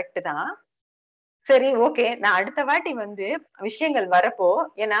 கரெக்ட் தான், சரி ஓகே, நான் அடுத்த வாட்டி வந்து விஷயங்கள் வரப்போ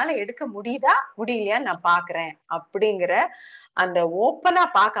என்னால எடுக்க முடியுதா முடியலையா நான் பாக்குறேன் அப்படிங்கிற அந்த ஓப்பனா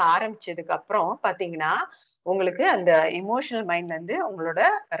பார்க்க ஆரம்பிச்சதுக்கு அப்புறம் பாத்தீங்கன்னா உங்களுக்கு அந்த இமோஷனல் மைண்ட்ல இருந்து உங்களோட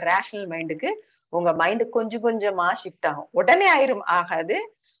ரேஷனல் மைண்டுக்கு உங்க மைண்டு கொஞ்சம் கொஞ்சமா ஷிஃப்ட் ஆகும். உடனே ஆகாது,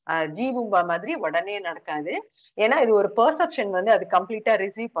 ஜீபூம்பா மாதிரி உடனே நடக்காது. ஏன்னா இது ஒரு பெர்செப்ஷன் வந்து அது கம்ப்ளீட்டா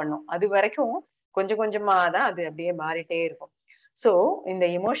ரிசீவ் பண்ணும். அது வரைக்கும் கொஞ்சம் கொஞ்சமா தான் அது அப்படியே மாறிட்டே இருக்கும். சோ இந்த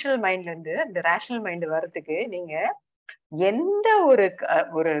இமோஷனல் மைண்ட்ல இருந்து இந்த ரேஷனல் மைண்ட் வர்றதுக்கு நீங்க எந்த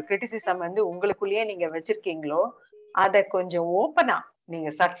ஒரு கிரிட்டிசிசம் வந்து உங்களுக்குள்ளேயே நீங்க வச்சிருக்கீங்களோ அத கொஞ்சம் ஓப்பனா, நீங்க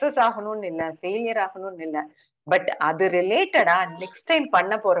சக்சஸ் ஆகணும்னு இல்ல, ஃபெயிலியர் ஆகணும்னு இல்ல, பட் அது ரிலேட்டடா நெக்ஸ்ட் டைம்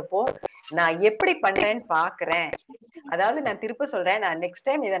பண்ண போறப்போ நான் எப்படி பண்றேன்னு பாக்குறேன். அதாவது நான் திருப்ப சொல்றேன், நான் நெக்ஸ்ட்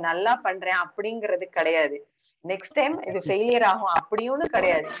டைம் இதை நல்லா பண்றேன் அப்படிங்கிறது கிடையாது, நெக்ஸ்ட் டைம் இது ஃபெயிலியர் ஆகும் அப்படின்னு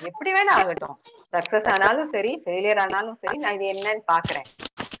கிடையாது. எப்படி வேணா ஆகட்டும், சக்சஸ் ஆனாலும் சரி ஃபெயிலியர் ஆனாலும் சரி, நான் இது என்னன்னு பாக்குறேன்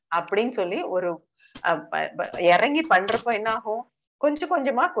அப்படின்னு சொல்லி ஒரு இறங்கி பண்றப்போ என்ன ஆகும், கொஞ்சம்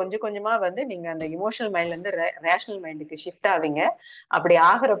கொஞ்சமா வந்து நீங்க அந்த இமோஷனல் மைண்ட்ல இருந்து ரேஷனல் மைண்டுக்கு ஷிஃப்ட் ஆவீங்க. அப்படி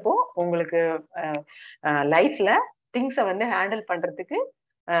ஆகுறப்போ உங்களுக்கு லைஃப்ல திங்ஸை வந்து ஹேண்டில் பண்றதுக்கு,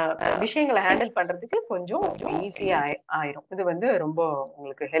 விஷயங்களை ஹேண்டில் பண்றதுக்கு கொஞ்சம் ஈஸியா ஆயிரும். இது வந்து ரொம்ப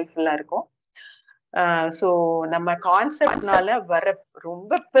உங்களுக்கு ஹெல்ப்ஃபுல்லா இருக்கும். சோ நம்ம கான்செப்ட்னால வர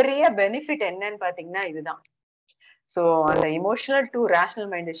ரொம்ப பெரிய பெனிஃபிட் என்னன்னு பாத்தீங்கன்னா இதுதான். சோ அந்த emotional to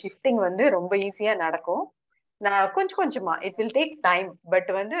rational mind shifting வந்து ரொம்ப ஈஸியா நடக்கும். நான் கொஞ்சமா it will take time, but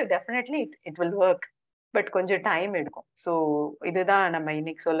வந்து definitely it will work, but கொஞ்சம் டைம் எடுக்கும். சோ இதுதான் நம்ம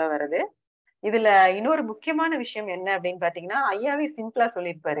இன்னைக்கு சொல்ல வர்றது. இதுல இன்னொரு முக்கியமான விஷயம் என்ன அப்படின்னு பாத்தீங்கன்னா, ஐயாவே சிம்பிளா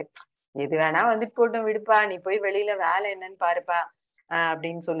சொல்லியிருப்பாரு, எது வேணா வந்துட்டு போட்டும் விடுப்பா, நீ போய் வெளியில வேலை என்னன்னு பாருப்பா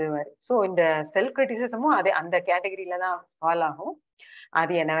அப்படின்னு சொல்லுவாரு. சோ இந்த செல்ஃப் கிரிட்டிசிசமும் அது அந்த கேட்டகரியில தான் ஃபால் ஆகும்.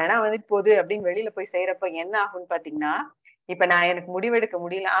 அது என்ன வேணா வந்துட்டு போகுது அப்படின்னு வெளியில போய் செய்யறப்ப என்ன ஆகும்னு பாத்தீங்கன்னா, இப்ப நான் எனக்கு முடிவெடுக்க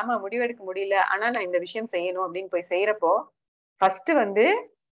முடியல, ஆமா முடிவெடுக்க முடியல, ஆனா நான் இந்த விஷயம் செய்யணும் அப்படின்னு போய் செய்யறப்போ ஃபர்ஸ்ட் வந்து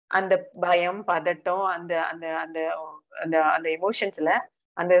அந்த பயம் பதட்டம் அந்த அந்த அந்த அந்த அந்த எமோஷன்ஸ்ல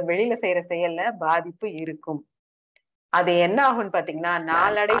அந்த வெளியில செய்யற செயல்ல பாதிப்பு இருக்கும். அது என்ன ஆகும்னு பாத்தீங்கன்னா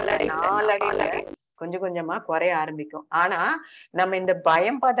நாளடைவுல கொஞ்சம் கொஞ்சமா குறைய ஆரம்பிக்கும். ஆனா நம்ம இந்த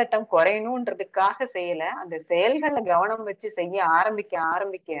பயம் பதட்டம் குறையணும்ன்றதுக்காக செய்யல, அந்த செயல்களை கவனம் வச்சு செய்ய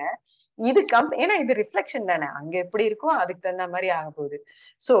ஆரம்பிக்க இது ஏன்னா இது ரிஃப்ளெக்ஷன் தானே, அங்க எப்படி இருக்கோ அதுக்கு தகுந்த மாதிரி ஆக போகுது.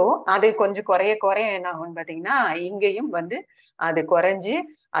 சோ அது கொஞ்சம் குறைய என்ன ஆகும்னு பாத்தீங்கன்னா, இங்கேயும் வந்து அது குறைஞ்சு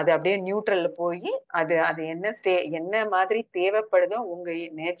அது அப்படியே நியூட்ரல்ல போய் அது அது என்ன மாதிரி தேவைப்படுதோ உங்க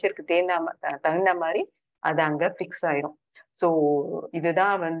நேச்சருக்கு தகுந்த மாதிரி அது அங்க பிக்ஸ் ஆயிரும். சோ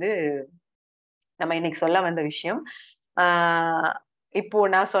இதுதான் வந்து நம்ம இன்னைக்கு சொல்ல வந்த விஷயம். இப்போ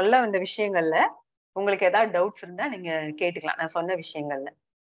நான் சொல்ல வந்த விஷயங்கள்ல உங்களுக்கு ஏதாவது டவுட்ஸ் இருந்தா நீங்க கேட்டுக்கலாம். நான் சொன்ன விஷயங்கள்ல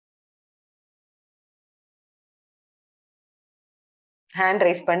ஹேண்ட்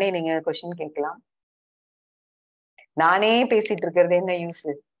ரைஸ் பண்ணி நீங்க கொஸ்டின் கேட்கலாம். நானே பேசிட்டு இருக்கிறது என்ன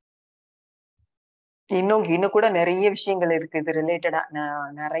யூஸ், இன்னும் கூட நிறைய விஷயங்கள் இருக்கு இது ரிலேட்டடா.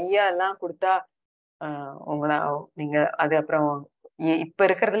 நான் நிறைய எல்லாம் கொடுத்தா உங்களை நீங்க அது அப்புறம் இப்ப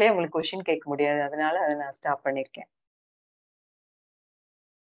இருக்கிறதுலயே உங்களுக்கு கொஸ்டின் கேட்க முடியாது, அதனால நான் ஸ்டாப் பண்ணிருக்கேன்.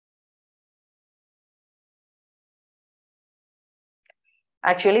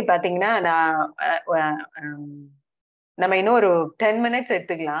 ஆக்சுவலி பாத்தீங்கன்னா நம்ம இன்னும் ஒரு 10 minutes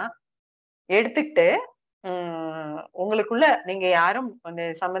எடுத்துக்கலாம். எடுத்துக்கிட்டு உங்களுக்குள்ள நீங்க யாரும் அந்த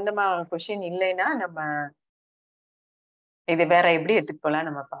சம்பந்தமா கொஸ்டின் இல்லைன்னா நம்ம இது வேற எப்படி எடுத்துட்டு போலாம்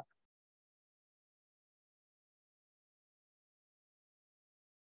நம்ம பார்க்கலாம்.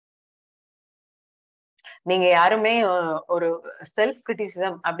 நீங்க யாருமே ஒரு செல்ஃப்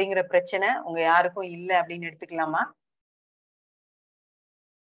கிரிட்டிசிசம் அப்படிங்கிற பிரச்சனை உங்க யாருக்கும் இல்ல அப்படின்னு எடுத்துக்கலாமா?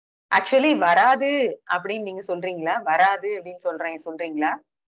 ஆக்சுவலி வராது அப்படின்னு நீங்க சொல்றீங்களா? வராது அப்படின்னு சொல்றீங்களா?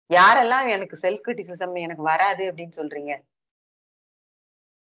 யாரெல்லாம் எனக்கு செல்ஃப் கிரிட்டிசிசம் எனக்கு வராது அப்படின்னு சொல்றீங்க?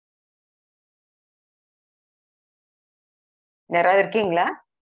 யாராவது இருக்கீங்களா?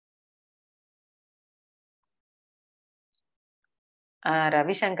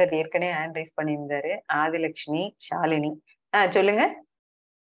 ரவிசங்கர் ஏற்கனவே ஹேண்ட் ரைஸ் பண்ணியிருந்தாரு. ஆதிலட்சுமி, ஷாலினி சொல்லுங்க.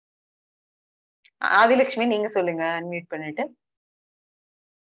 ஆதிலட்சுமி நீங்க சொல்லுங்க அன்மியூட் பண்ணிட்டு.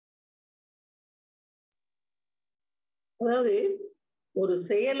 அதாவது ஒரு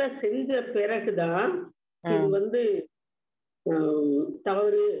செயலை செஞ்ச பிறகுதான் இது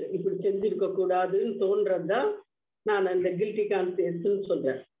தவறு, இப்படி செஞ்சிருக்க கூடாதுன்னு தோன்றதுதான் நான் அந்த கில்ட்டி கான்சியஸ்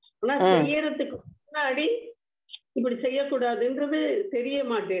சொல்றேன். ஆனா செய்யறதுக்கு முன்னாடி இப்படி செய்யக்கூடாதுன்றது தெரிய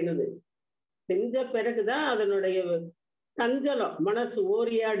மாட்டேனுது. செஞ்ச பிறகுதான் அதனுடைய சஞ்சலம் மனசு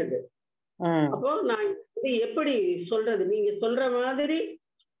ஓரியாடுது. அப்போ நான் எப்படி சொல்றது, நீங்க சொல்ற மாதிரி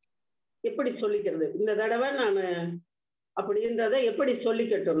எப்படி சொல்லிக்கிறது? இந்த தடவை நான் அப்படின்றத எப்படி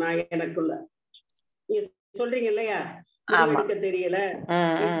சொல்லிக்கட்டும் நான் எனக்குள்ள? நீங்க சொல்றீங்க இல்லையா, எடுக்க தெரியல,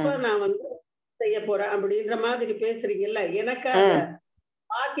 இப்ப நான் செய்ய போறேன் அப்படின்ற மாதிரி பேசுறீங்கல்ல, எனக்காக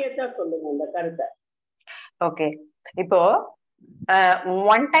பாக்கியத்தா சொல்லுங்க அந்த கருத்தை. ஓகே, இப்போ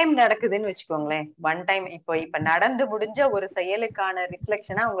ஒன் டைம் நடக்குதுன்னு வச்சுக்கோங்களேன். ஒன் டைம் இப்ப நடந்து முடிஞ்ச ஒரு செயலுக்கான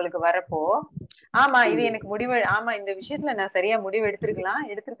ரிஃப்ளெக்ஷனா உங்களுக்கு வரப்போ, ஆமா இது எனக்கு முடிவு, ஆமா இந்த விஷயத்துல நான் சரியா முடிவு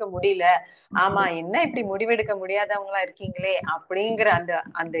எடுத்திருக்க முடியல, ஆமா என்ன இப்படி முடிவெடுக்க முடியாதவங்களா இருக்கீங்களே அப்படிங்கிற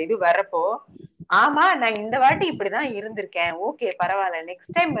அந்த இது வரப்போ, ஆமா நான் இந்த வாட்டி இப்படிதான் இருந்திருக்கேன், ஓகே பரவாயில்ல,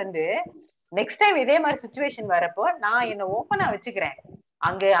 நெக்ஸ்ட் டைம் இதே மாதிரி சுச்சுவேஷன் வரப்போ நான் என்ன ஓப்பனா வச்சுக்கிறேன்,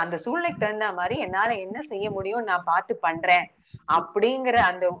 அங்க அந்த சூழ்நிலைக்கு தகுந்த மாதிரி என்னால என்ன செய்ய முடியும் நான் பார்த்து பண்றேன் அப்படிங்கிற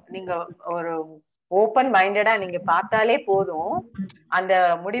அந்த நீங்க ஒரு ஓப்பன் மைண்டடா நீங்க பார்த்தாலே போதும். அந்த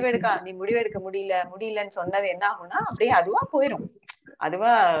நீ முடிவெடுக்க முடியலன்னு சொன்னது என்ன ஆகும்னா அப்படியே அதுவா போயிரும்,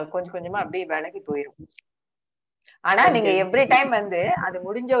 அதுவா கொஞ்சம் கொஞ்சமா அப்படியே விலகி போயிரும். ஆனா நீங்க எவ்ரி டைம் அது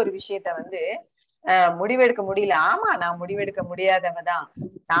முடிஞ்ச ஒரு விஷயத்த முடிவெடுக்க முடியல, ஆமா நான் முடிவெடுக்க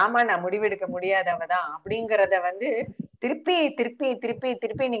முடியாதவதான், அப்படிங்கறத திருப்பி திருப்பி திருப்பி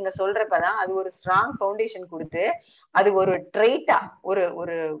திருப்பி நீங்க சொல்றப்பதான் அது ஒரு ஸ்ட்ராங் ஃபவுண்டேஷன் கொடுத்து அது ஒரு ட்ரெய்ட்டா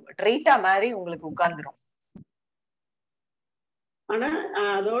மாதிரி உங்களுக்கு உட்கார்ந்துரும். ஆனா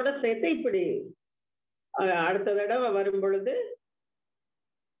அதோட சேர்த்து இப்படி அடுத்த தடவை வரும் பொழுது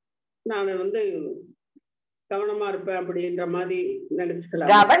நான் கவனமா இருப்பேன் அப்படின்ற மாதிரி நினைச்சுக்கலாம்.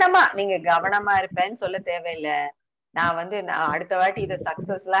 நீங்க கவனமா இருப்பேன்னு சொல்ல தேவையில்லை. நான் அடுத்த வாட்டி இதை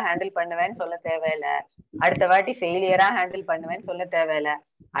சக்சஸ்ஃபுல்லா ஹேண்டில் பண்ணுவேன்னு சொல்ல தேவையில்லை, அடுத்த வாட்டி ஃபெயிலியரா ஹேண்டில் பண்ணுவேன்னு சொல்ல தேவையில்லை,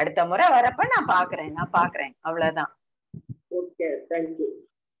 அடுத்த முறை வரப்ப நான் பாக்குறேன் அவ்வளவுதான். Okay, thank you.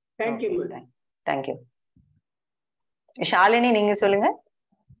 தேங்க்யூ. ஷாலினி நீங்க சொல்லுங்க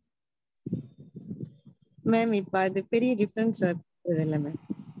மேம். இப்ப அது பெரிய டிஃபரன்ஸ் இல்ல மேம்.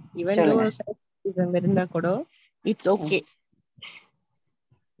 ஈவன் தோ செல்ஃப் இருந்தா கூட இட்ஸ் ஓகே,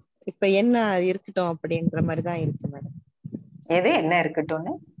 இப்ப என்ன இருக்கட்டும் அப்படின்ற மாதிரி தான் இருக்கு மேடம். எது என்ன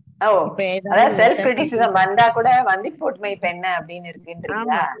இருக்கட்டும்னு? அதாவது செல்ஃப் கிரிட்டிசிசம் வந்தா கூட போட்டுமே இப்ப என்ன அப்படின்னு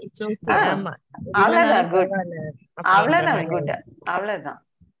இருக்குன்றீங்களா? அவ்வளவுதான் குட், அவ்வளவுதான் குட், அவ்வளவுதான்.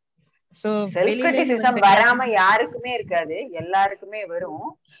 செல்ஃப் கிரிட்டிசிசம் வராம யாருக்குமே இருக்காது, எல்லாருக்குமே வரும்.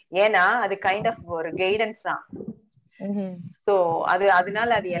 ஏன்னா அது கைண்ட் ஆஃப் ஒரு கைடன்ஸ் தான். சோ அதனால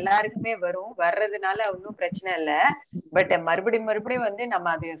அது எல்லாருக்குமே வர்றதுனால ஒன்னும் பிரச்சனை இல்ல. பட் மறுபடியும்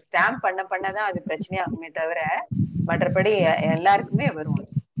நம்ம அது ஸ்டாம்ப் பண்ணதான் அது பிரச்சனையாகுமே தவிர மற்றபடி எல்லாருக்குமே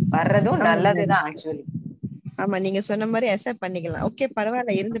வர்றதும் நல்லதுதான் ஆக்சுவலி. ஆமா, நீங்க சொன்ன மாதிரி அக்செப்ட் பண்ணிக்கலாம். ஓகே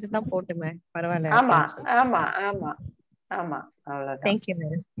பரவாயில்ல, இருந்துட்டு தான் போட்டுமே, பரவாயில்ல. ஆமா ஆமா ஆமா ஆமா, அவ்வளவுதான். Thank you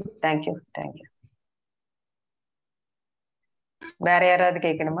madam. தேங்க்யூ. வேற யாராவது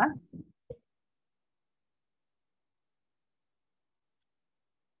கேட்கணுமா?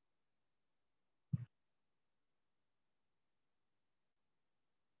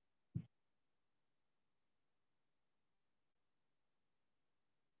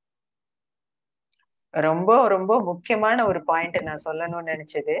 ரொம்ப ரொம்ப முக்கியமான ஒரு பாயிண்ட் நான் சொல்லணும்னு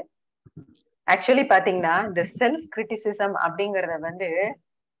நினைச்சது. ஆக்சுவலி பாத்தீங்கன்னா இந்த செல்ஃப் கிரிட்டிசிசம் அப்படிங்கறத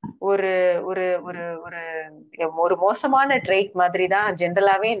ஒரு ஒரு ஒரு ஒரு ஒரு மோசமான ட்ரெய்ட் மாதிரி தான்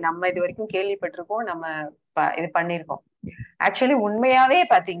ஜென்ரலாவே நம்ம இது வரைக்கும் கேள்விப்பட்டிருக்கோம், நம்ம இது பண்ணிருக்கோம். ஆக்சுவலி உண்மையாவே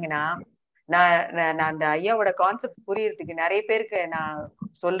பாத்தீங்கன்னா நான் அந்த ஐயாவோட கான்செப்ட் புரியறதுக்கு நிறைய பேருக்கு நான்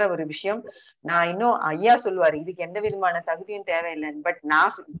சொல்ற ஒரு விஷயம், நான் இன்னும் ஐயா சொல்லுவாரு இதுக்கு எந்த விதமான தகுதியும் தேவையில்லைன்னு. பட்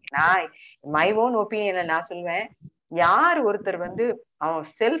நான் மை ஓன் ஒப்பீனியன்ல நான் சொல்வேன், யார் ஒருத்தர் வந்து அவன்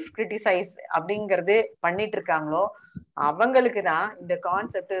செல்ஃப் கிரிட்டிசைஸ் அப்படிங்கறது பண்ணிட்டு இருக்காங்களோ அவங்களுக்கு தான் இந்த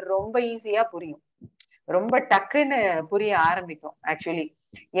கான்செப்ட் ரொம்ப ஈஸியா புரியும், ரொம்ப டக்குன்னு புரிய ஆரம்பிக்கும். ஆக்சுவலி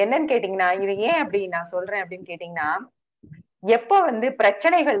என்னன்னு கேட்டீங்கன்னா, இது ஏன் அப்படி நான் சொல்றேன் அப்படின்னு கேட்டீங்கன்னா, எப்ப வந்து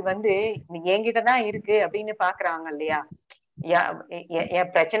பிரச்சனைகள் வந்து என்கிட்டதான் இருக்கு அப்படின்னு பாக்குறாங்க இல்லையா,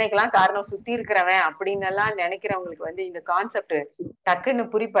 என் பிரச்சனைக்கெல்லாம் காரணம் சுத்தி இருக்கிறவன் அப்படின்னு எல்லாம் நினைக்கிறவங்களுக்கு வந்து இந்த கான்செப்ட் டக்குன்னு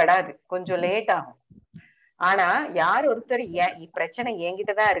புரிப்படாது, கொஞ்சம் லேட் ஆகும். ஆனா யார் ஒருத்தர் பிரச்சனை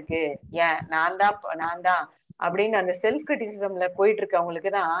என்கிட்டதான் இருக்கு, நான் தான் அப்படின்னு அந்த செல்ஃப் கிரிட்டிசிசம்ல போயிட்டு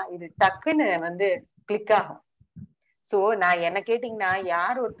இருக்கவங்களுக்கு தான் இது டக்குன்னு வந்து கிளிக் ஆகும். சோ நான் என்ன கேட்டீங்கன்னா,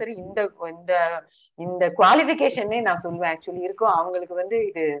 யார் ஒருத்தர் இந்த இந்த இந்த குவாலிபிகேஷனே நான் சொல்லுவேன் ஆக்சுவலி இருக்கும், அவங்களுக்கு வந்து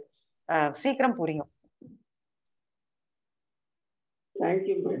இது சீக்கிரம் புரியும்.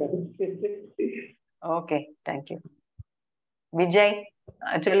 Thank you madam. Okay, thank you. Vijay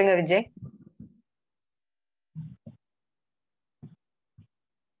சொல்லுங்க. விஜய்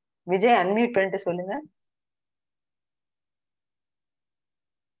விஜய் அன்மியூட் பண்ணிட்டு சொல்லுங்க.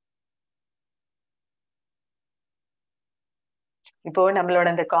 இப்போ நம்மளோட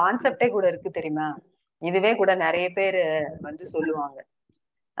அந்த கான்செப்டே கூட இருக்கு தெரியுமா, இதுவே கூட நிறைய பேரு வந்து சொல்லுவாங்க,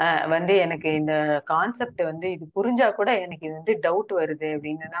 வந்து எனக்கு இந்த கான்செப்ட் வந்து இது புரிஞ்சா கூட எனக்கு இது வந்து டவுட் வருது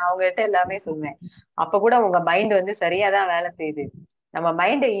அப்படின்னு. நான் அவங்க கிட்ட எல்லாமே சொல்லுவேன், அப்ப கூட உங்க மைண்ட் வந்து சரியாதான் வேலை செய்யுது. நம்ம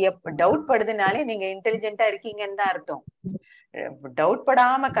மைண்ட் டவுட் படுதுனாலே நீங்க இன்டெலிஜென்ட்டா இருக்கீங்கன்னு தான் அர்த்தம். டவுட்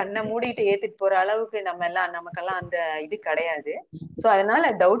படாம கண்ணை மூடிட்டு ஏத்திட்டு போற அளவுக்கு நமக்கெல்லாம் அந்த இது கிடையாது. சோ அதனால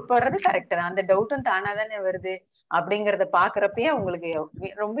டவுட் படுறது கரெக்ட் தான், அந்த டவுட்டும் தானா தானே வருது அப்படிங்கறத பாக்குறப்பயே உங்களுக்கு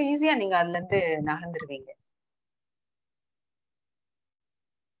ரொம்ப ஈஸியா நீங்க அதுல இருந்து நகர்ந்துருவீங்க.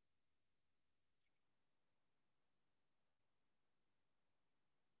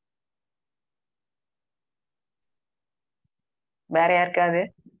 வேற யாருக்காவது?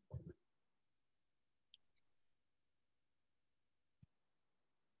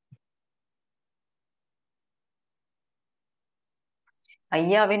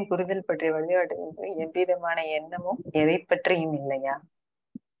 ஐயாவின் புரிதல் பற்றிய வழிபாடு எவ்விதமான எண்ணமும் எதை பற்றியும் இல்லையா?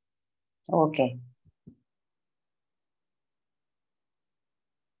 ஓகே.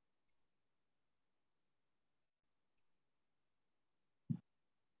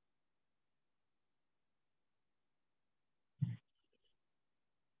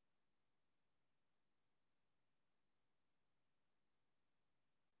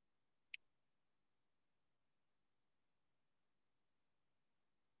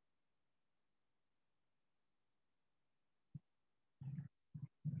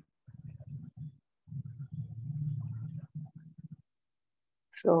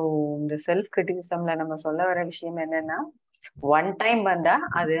 சோ இந்த செல்ஃப் கிரிட்டிசிசம்ல நம்ம சொல்ல வர விஷயம் என்னன்னா, ஒன் டைம் வந்தா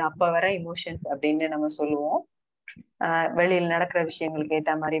அது அப்ப வர இமோஷன்ஸ் அப்படின்னு நம்ம சொல்லுவோம். வெளியில நடக்கிற விஷயங்களுக்கு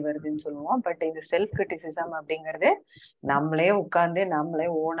ஏத்த மாதிரி வருதுன்னு சொல்லுவோம். பட் இந்த செல்ஃப் கிரிட்டிசிசம் அப்படிங்கிறது நம்மளே உட்கார்ந்து நம்மளே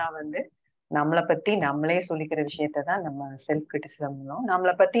ஓனா வந்து நம்மளை பத்தி நம்மளே சொல்லிக்கிற விஷயத்தான் நம்ம செல்ஃப் கிரிட்டிசிசம்.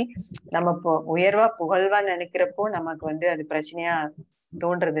 நம்மளை பத்தி நம்ம உயர்வா புகழ்வா நினைக்கிறப்போ நமக்கு வந்து அது பிரச்சனையா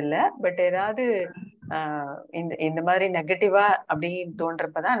தோன்றது இல்ல. பட் ஏதாவது இந்த மாதிரி நெகட்டிவா அப்படின்னு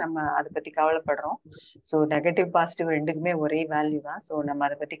தோன்றப்பதான் நம்ம அதை பத்தி கவலைப்படுறோம். சோ நெகட்டிவ் பாசிட்டிவ் ரெண்டுக்குமே ஒரே வேல்யூ தான். சோ நம்ம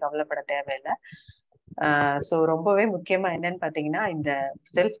அதை பத்தி கவலைப்பட தேவையில்லை. சோ ரொம்பவே முக்கியமா என்னன்னு பாத்தீங்கன்னா, இந்த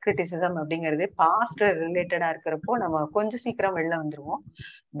செல்ஃப் கிரிட்டிசிசம் அப்படிங்கிறது பாஸ்ட் ரிலேட்டடா இருக்கிறப்போ நம்ம கொஞ்சம் சீக்கிரம் வெளில வந்துருவோம்.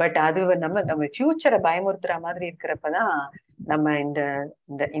 பட் அது நம்ம ஃபியூச்சரை பயமுறுத்துற மாதிரி இருக்கிறப்பதான் நம்ம இந்த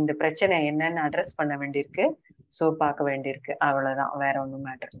இந்த பிரச்சனை என்னன்னு அட்ரஸ் பண்ண வேண்டியிருக்கு. சோ பார்க்க வேண்டியிருக்கு. அவ்வளவுதான், வேற ஒண்ணும்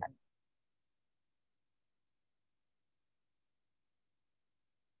மேட்டர் இல்லை.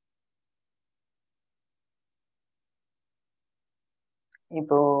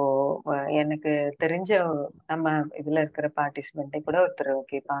 இப்போ எனக்கு தெரிஞ்ச நம்ம இதுல இருக்கிற பார்ட்டிசிபென்ட்டை கூட ஒருத்தர்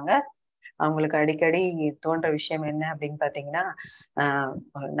கேட்பாங்க, அவங்களுக்கு அடிக்கடி தோன்ற விஷயம் என்ன அப்படின்னு பாத்தீங்கன்னா,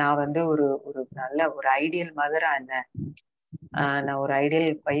 நான் வந்து ஒரு ஒரு நல்ல ஒரு ஐடியல் மதரா இல்ல, நான் ஒரு ஐடியல்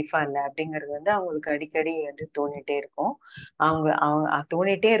ஒய்ஃபா இல்ல அப்படிங்கிறது வந்து அவங்களுக்கு அடிக்கடி வந்து தோணிட்டே இருக்கும். அவங்க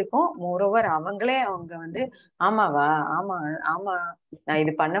தோணிட்டே இருக்கும். மோரோவர் அவங்க வந்து ஆமாவா, ஆமா ஆமா நான்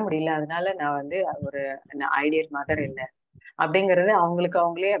இது பண்ண முடியல, அதனால நான் வந்து ஒரு ஐடியல் மதர் இல்லை அப்படிங்கறது அவங்களுக்கு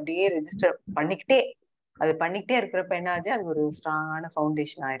அவங்களே அப்படியே ரெஜிஸ்டர் பண்ணிக்கிட்டே இருக்கிறப்ப என்ன ஆச்சு, அது ஒரு ஸ்ட்ராங்கான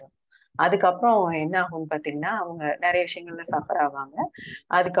ஃபவுண்டேஷன் ஆயிடும். அதுக்கப்புறம் என்ன ஆகும்னு பாத்தீங்கன்னா, அவங்க நிறைய விஷயங்கள்ல சஃபர் ஆவாங்க.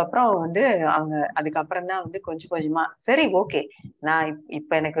 அதுக்கப்புறம் வந்து அதுக்கப்புறம் தான் வந்து கொஞ்சம் கொஞ்சமா சரி ஓகே, நான்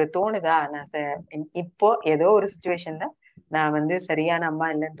இப்ப எனக்கு தோணுதா, நான் இப்போ ஏதோ ஒரு சுச்சுவேஷன்ல நான் வந்து சரியான அம்மா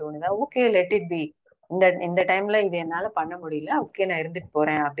இல்லைன்னு தோணுதா, ஓகே லெட் இட் பி, இந்த டைம்ல இது என்னால பண்ண முடியல, ஓகே நான் இருந்துட்டு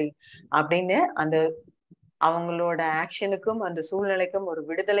போறேன் அப்படின்னு அந்த அவங்களோட ஆக்ஷனுக்கும் அந்த சூழ்நிலைக்கும் ஒரு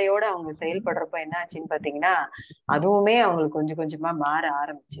விடுதலையோட அவங்க செயல்படுறப்ப என்ன ஆச்சுன்னு பாத்தீங்கன்னா, அதுவுமே அவங்களுக்கு கொஞ்சம் கொஞ்சமா மாற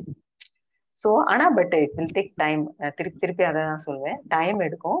ஆரம்பிச்சுது. சோ ஆனா but it will take time. திருப்பி திருப்பி அதை தான் சொல்லுவேன், டைம்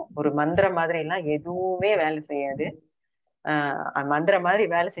எடுக்கும். ஒரு மந்திரம் மாதிரி எல்லாம் எதுவுமே வேலை செய்யாது. மந்திரம் மாதிரி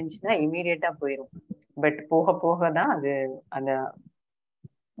வேலை செஞ்சுச்சுன்னா இமீடியட்டா போயிடும். பட் போக போக தான் அது அந்த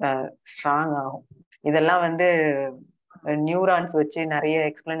ஸ்ட்ராங் ஆகும். இதெல்லாம் வந்து நியூரான்ஸ் வச்சு நிறைய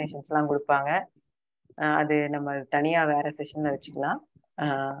எக்ஸ்பிளனேஷன்ஸ் எல்லாம் கொடுப்பாங்க. அது நம்ம தனியா வேற செஷன்ல வச்சுக்கலாம்.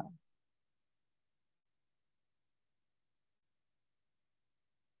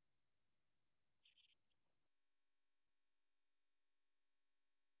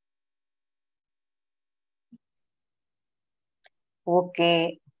 ஓகே,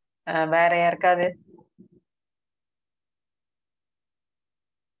 வேற யாருக்காவது?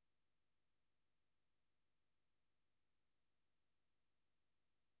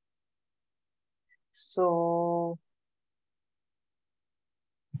 சோ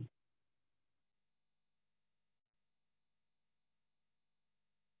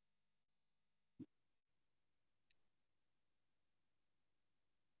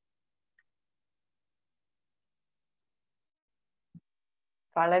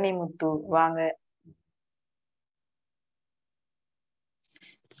பழனிமுத்து வாங்க.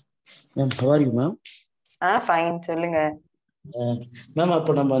 Ma'am how are you ma'am? Fine, சொல்லுங்க. மேம்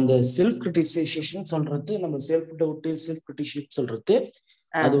அப்ப நம்ம அந்த செல்ஃப் கிரிட்டிசைசேஷன் சொல்றது, நம்ம செல்ஃப் டவுட் செல்ஃப் கிரிட்டிசிசம் சொல்றது,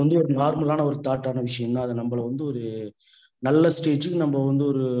 அது வந்து ஒரு நார்மலான ஒரு தாட்டான விஷயம் தான். அது நம்மள வந்து ஒரு நல்ல ஸ்டேஜுக்கு நம்ம வந்து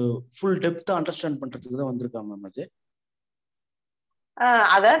ஒரு ஃபுல் டெப்தா அண்டர்ஸ்டாண்ட் பண்றதுக்கு தான் வந்திருக்கா மேம் அது?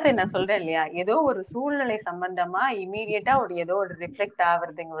 அதாவது நான் சொல்றேன் இல்லையா, ஏதோ ஒரு சூழ்நிலை சம்பந்தமா இமீடியட்டா ஏதோ ஒரு ரிஃப்ளெக்ட்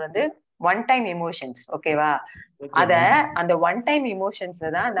ஆகுறதுங்கிறது ஒன் டைம் எமோஷன்ஸ். ஓகேவா? அந்த ஒன் டைம் எமோஷன்ஸ்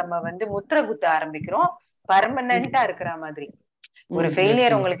தான் நம்ம வந்து முத்திரை குத்த ஆரம்பிக்கிறோம், பர்மனண்டா இருக்கிற மாதிரி. ஒரு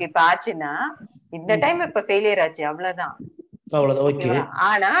ஃபெயிலியர் உங்களுக்கு இப்ப ஆச்சுன்னா, இந்த டைம் இப்ப ஃபெயிலியர் ஆச்சு, அவ்வளவுதான்.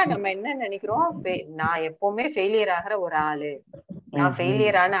 ஆனா நம்ம என்ன நினைக்கிறோம், நான் எப்பவுமே ஃபெயிலியர் ஆகிற ஒரு ஆளு, நான்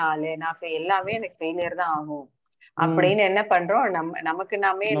ஃபெயிலியரான ஆளு, நான் எல்லாமே எனக்கு ஃபெயிலியர் தான் ஆகும் அப்படின்னு என்ன பண்றோம், நமக்கு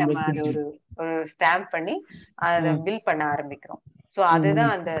நாமே நம்ம அதை ஒரு ஸ்டாம்ப் பண்ணி அதை பில் பண்ண ஆரம்பிக்கிறோம். சோ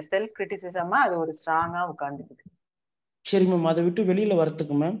அதுதான் அந்த செல்ஃப் கிரிட்டிசிசமா அது ஒரு ஸ்ட்ராங்கா உட்கார்ந்துக்குது. சரி மேம், அதை விட்டு வெளியில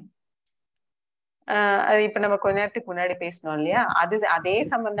வரதுக்கு மேம், அது இப்ப நம்ம கொஞ்ச நேரத்துக்கு முன்னாடி பேசணும் இல்லையா, அதே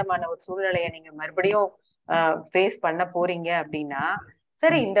சம்பந்தமான ஒரு சூழ்நிலையை நீங்க மறுபடியும் ஃபேஸ் பண்ண போறீங்க அப்படின்னா,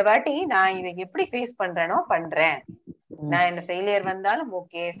 சரி இந்த வாட்டி நான் இதை எப்படி ஃபேஸ் பண்றேனோ பண்றேன், நான் இந்த ஃபெயிலியர் வந்தாலும்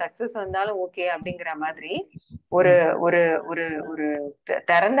ஓகே, சக்சஸ் வந்தாலும் ஓகே அப்படிங்கிற மாதிரி ஒரு ஒரு ஒரு ஒரு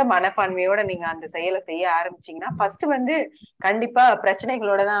திறந்த மனப்பான்மையோட நீங்க அந்த செயலை செய்ய ஆரம்பிச்சீங்கன்னா, ஃபர்ஸ்ட் வந்து கண்டிப்பா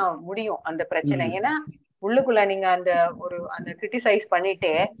பிரச்சனைகளோட தான் முடியும் அந்த பிரச்சனை. ஏன்னா உள்ளுக்குள்ள நீங்க அந்த கிரிட்டிசைஸ்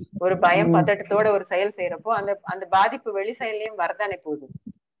பண்ணிட்டு ஒரு பயம் பதட்டத்தோட ஒரு செயல் செய்யறப்போ அந்த பாதிப்பு வெளி செயலையும் வரதானே போகுது.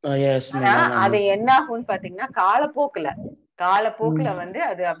 ஆனா அது என்ன ஆகும்னு பாத்தீங்கன்னா, காலப்போக்குல வந்து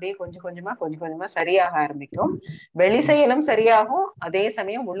அது அப்படியே கொஞ்சம் கொஞ்சமா சரியாக ஆரம்பிக்கும். வெளி செயலும் சரியாகும், அதே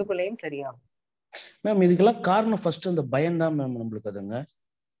சமயம் உள்ளுக்குள்ளேயும் சரியாகும். மேம் இதுக்கெல்லாம் காரணம் ஃபர்ஸ்ட் அந்த பயம் தான் மேம் நம்மளுக்கு. அதுங்க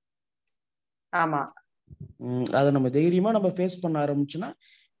ஆமா, அதை நம்ம தைரியமா நம்ம ஃபேஸ் பண்ண ஆரம்பிச்சோன்னா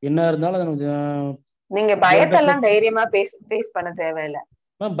என்ன இருந்தாலும் நீங்க பயத்தெல்லாம் தைரியமா ஃபேஸ் பண்ண தேவையில்லை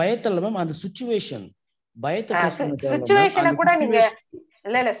மேம். பயத்தல்ல மேம், அந்த சிச்சுவேஷன், பயத்தை ஃபேஸ் பண்ண தேவையில்லை. சிச்சுவேஷனை கூட நீங்க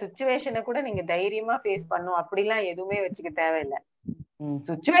சிச்சுவேஷனை கூட நீங்க தைரியமா ஃபேஸ் பண்ணும் அப்படிலாம் எதுவுமே வச்சுக்க தேவையில்லை.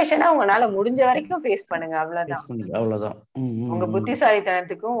 சிச்சுவேஷனா உங்களால முடிஞ்ச வரைக்கும் ஃபேஸ் பண்ணுங்க, அவ்வளவுதான். உங்க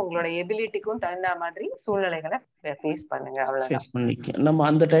புத்திசாலித்தனத்துக்கும் உங்களோட எபிலிட்டிக்கும் தகுந்த மாதிரி சூழ்நிலைகளை ஃபேஸ் பண்ணுங்க, அவ்வளவுதான். நம்ம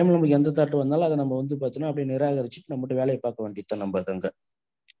அந்த டைம்ல நமக்கு எந்த தாட் வந்தாலும் அதை நம்ம வந்து பார்த்தோம்னா அப்படியே நிராகரிச்சுட்டு நம்மகிட்ட வேலையை பார்க்க வேண்டியதுதான். நம்ம அதுங்க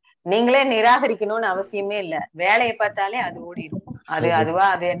நீங்களே நிராகரிக்கணும்னு அவசியமே இல்ல, வேலையை பார்த்தாலே அது ஓடிடும். அதுவா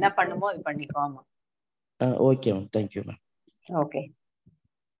அது என்ன பண்ணுமோ அது பண்ணிக்கோமா. Okay ma'am, thank you ma'am. Okay,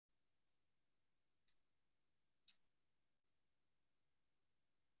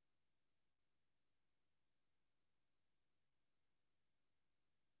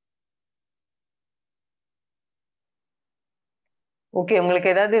 okay.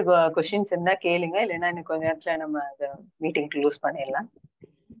 உங்களுக்கு ஏதாவது கொஸ்டின்ஸ் இருந்தா கேளுங்க, இல்லைன்னா இன்னும் கொஞ்ச நேரத்துல நம்ம மீட்டிங் க்ளோஸ் பண்ணிடலாம்.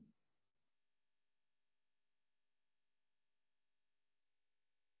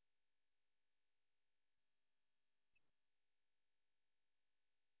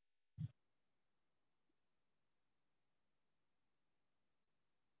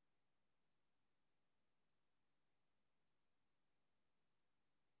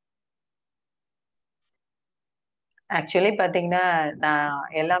 ஆக்சுவலி பாத்தீங்கன்னா, நான்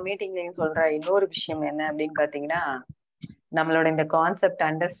எல்லா மீட்டிங்லயும் சொல்ற இன்னொரு விஷயம் என்ன அப்படின்னு பாத்தீங்கன்னா, நம்மளோட இந்த கான்செப்ட்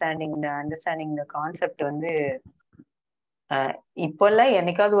அண்டர்ஸ்டாண்டிங் இந்த கான்செப்ட் வந்து இப்போல்லாம்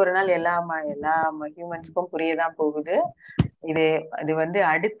என்னைக்காவது ஒரு நாள் எல்லா ஹியூமன்ஸ்க்கும் புரியதான் போகுது. இது வந்து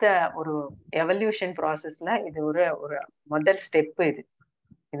அடுத்த ஒரு எவல்யூஷன் ப்ராசஸ்ல இது ஒரு முதல் ஸ்டெப்.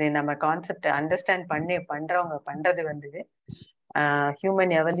 இது நம்ம கான்செப்ட் அண்டர்ஸ்டாண்ட் பண்றவங்க பண்றது வந்து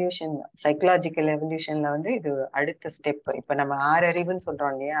ஹியூமன் எவல்யூஷன், சைக்கலாஜிக்கல் எவல்யூஷன்ல வந்து இது அடுத்த ஸ்டெப். இப்ப நம்ம 6 அறிவுன்னு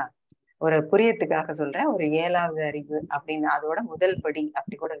சொல்றோம் இல்லையா, ஒரு புரியத்துக்காக சொல்றேன், ஒரு 7வது அறிவு அப்படின்னு அதோட முதல் படி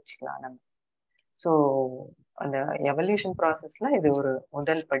அப்படி கூட வச்சுக்கலாம் நம்ம. சோ அந்த எவல்யூஷன் ப்ராசஸ்ல இது ஒரு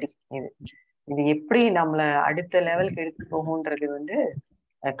முதல் படி. இது எப்படி நம்மள அடுத்த லெவலுக்கு எடுத்து போகும்ன்றது வந்து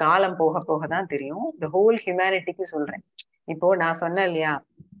காலம் போக போக தான் தெரியும். இந்த ஹோல் ஹியூமனிட்டிக்கு சொல்றேன். இப்போ நான் சொன்னேன் இல்லையா,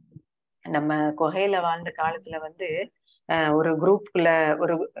 நம்ம குகையில வாழ்ந்த காலத்துல வந்து ஒரு குரூப்ல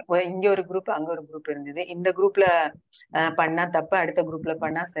இங்க ஒரு குரூப் அங்க ஒரு குரூப் இருந்தது. இந்த குரூப்ல பண்ணா தப்பு, அடுத்த குரூப்ல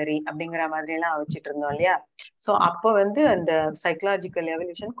பண்ணா சரி அப்படிங்கிற மாதிரி எல்லாம் வச்சுட்டு இருந்தோம் இல்லையா. சோ அப்ப வந்து அந்த சைக்கலாஜிக்கல்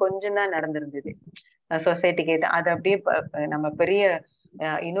எவல்யூஷன் கொஞ்சம் தான் நடந்திருந்தது சொசைட்டிக்கு. அது அப்படியே நம்ம பெரிய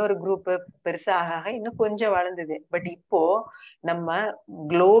இன்னொரு குரூப் பெருசாக இன்னும் கொஞ்சம் வளர்ந்தது. பட் இப்போ நம்ம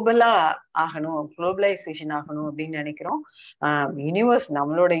குளோபலா ஆகணும், குளோபலைசேஷன் ஆகணும் அப்படின்னு நினைக்கிறோம். யூனிவர்ஸ்,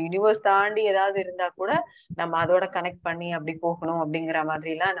 நம்மளோட யூனிவர்ஸ் தாண்டி ஏதாவது இருந்தா கூட நம்ம அதோட கனெக்ட் பண்ணி அப்படி போகணும் அப்படிங்கிற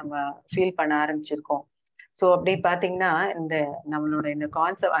மாதிரி எல்லாம் நம்ம ஃபீல் பண்ண ஆரம்பிச்சிருக்கோம். சோ அப்படி பாத்தீங்கன்னா இந்த நம்மளோட இந்த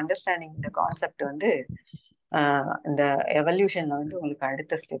கான்செப்ட், அண்டர்ஸ்டாண்டிங் இந்த கான்செப்ட் வந்து இந்த எவல்யூஷன்ல வந்து உங்களுக்கு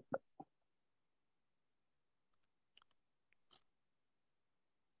அடுத்த ஸ்டெப்.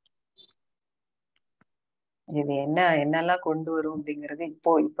 இது என்னெல்லாம் கொண்டு வரும் அப்படிங்கறது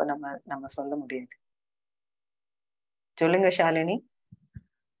இப்போ நம்ம சொல்ல முடியாது. சொல்லுங்க ஷாலினி.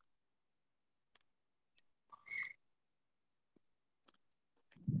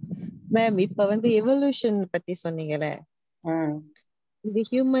 மேம் இப்ப வந்து எவல்யூஷன் பத்தி சொன்னீங்கல்ல, இந்த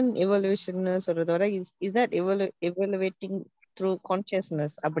human evolution சொல்றதோட is that எவல்யூவேட்டிங் through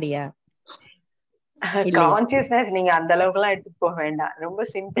consciousness அப்படியா? கான்சியஸ்னஸ் நீங்க அந்த அளவுக்கு எல்லாம் எடுத்துட்டு போக வேண்டாம். ரொம்ப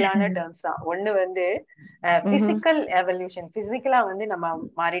சிம்பிளான டேர்ம்ஸ் தான். ஒண்ணு வந்து பிசிக்கல் எவல்யூஷன், பிசிக்கலா வந்து நம்ம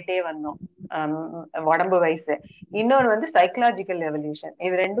மாறிட்டே வந்தோம் உடம்பு வயசு. இன்னொன்னு வந்து சைக்கலாஜிக்கல் எவல்யூஷன்.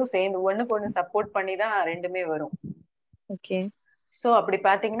 இது ரெண்டும் சேர்ந்து ஒண்ணுக்கு ஒண்ணு சப்போர்ட் பண்ணி தான் ரெண்டுமே வரும். ஓகே. சோ அப்படி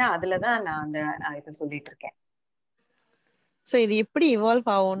பாத்தீங்கன்னா அதுலதான் நான் இதை சொல்லிட்டு இருக்கேன். சோ இது எப்படி இவால்வ்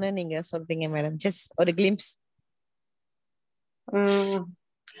ஆகும்னு நீங்க சொல்றீங்க மேடம்? ஜஸ்ட் ஒரு கிளிம்ஸ்.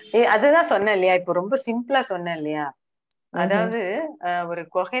 அதுதான் சொன்னேன் இல்லையா, இப்போ ரொம்ப சிம்பிளா சொன்னேன் இல்லையா. அதாவது ஒரு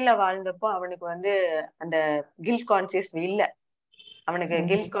குகையில வாழ்ந்தப்போ அவனுக்கு வந்து அந்த கில்ட் கான்சியஸ் இல்ல, அவனுக்கு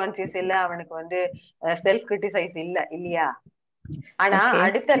கில்ட் கான்சியஸ் இல்ல, அவனுக்கு வந்து செல்ஃப் கிரிட்டிசைஸ் இல்லையா. ஆனா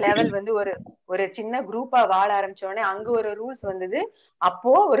அடுத்த லெவல் வந்து ஒரு சின்ன குரூப்பா வாழ ஆரம்பிச்சோடனே அங்க ஒரு ரூல்ஸ் வந்தது.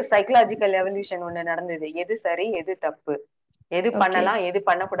 அப்போ ஒரு சைக்கலாஜிக்கல் எவல்யூஷன் ஒண்ணு நடந்தது. எது சரி எது தப்பு, எது பண்ணலாம் எது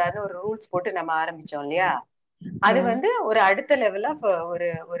பண்ணக்கூடாதுன்னு ஒரு ரூல்ஸ் போட்டு நம்ம ஆரம்பிச்சோம் இல்லையா. அது வந்து ஒரு அடுத்த லெவல்ல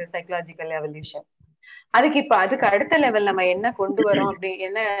ஒரு சைக்கலாஜிக்கல் எவல்யூஷன். அதுக்கு அடுத்த லெவல் நம்ம என்ன கொண்டு வரோம், அப்படி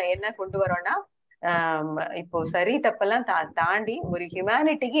என்ன கொண்டு வரோம்னா இப்போ சரி தப்பெல்லாம் தாண்டி ஒரு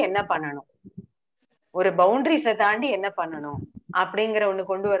ஹியூமனிட்டிக்கு என்ன பண்ணணும், ஒரு பவுண்டரிஸை தாண்டி என்ன பண்ணணும் அப்படிங்கிற ஒண்ணு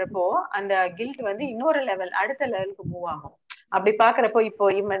கொண்டு வரப்போ அந்த கில்ட் வந்து இன்னொரு லெவல், அடுத்த லெவலுக்கு மூவ் ஆகும். அப்படி பாக்குறப்போ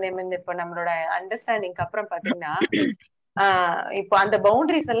இப்போ நம்மளோட அண்டர்ஸ்டாண்டிங்க்கு அப்புறம் பாத்தீங்கன்னா இப்போ அந்த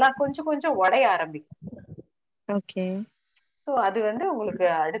பவுண்டரிஸ் எல்லாம் கொஞ்சம் கொஞ்சம் உடைய ஆரம்பிக்கும். ஓகே. சோ அது வந்து உங்களுக்கு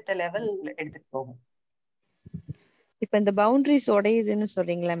அடுத்த லெவல் எடுத்துட்டு போகும். இப்ப இந்த பவுண்டரிஸ் உடையுதுன்னு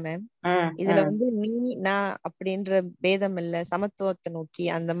சொல்றீங்களா மேம், இதுல வந்து நீ நான் அப்படின்ற பேதம் இல்ல, சமத்துவத்தை நோக்கி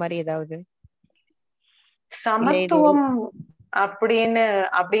அந்த மாதிரி ஏதாவது? சமத்துவம்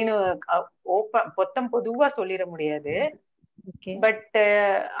அப்படின்னு பொதுவா சொல்லிட முடியாது. பட்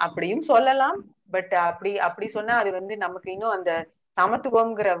அப்படியும் சொல்லலாம். பட் அப்படி சொன்னா அது வந்து நமக்கு இன்னும் அந்த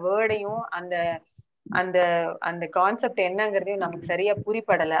சமத்துவம்ங்கிற வேர்டையும் அந்த அந்த அந்த கான்செப்ட் என்னங்கிறதையும் நமக்கு சரியா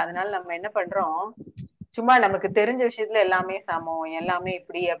புரிப்படல. அதனால நம்ம என்ன பண்றோம், சும்மா நமக்கு தெரிஞ்ச விஷயத்துல எல்லாமே சமம், எல்லாமே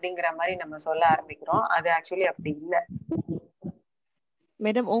இப்படி அப்படிங்கிற மாதிரி நம்ம சொல்ல ஆரம்பிக்கிறோம். அது ஆக்சுவலி அப்படி இல்ல.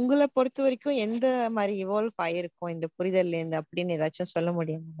 மேடம் உங்களை பொறுத்த வரைக்கும் எந்த மாதிரி இவால்வ் ஆயிருக்கும் இந்த புரிதல்ல இருந்து அப்படின்னு ஏதாச்சும் சொல்ல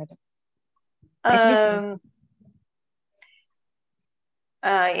முடியுமா மேடம்?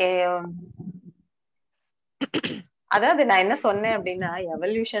 அதாவது நான் என்ன சொன்னேன் அப்படின்னா,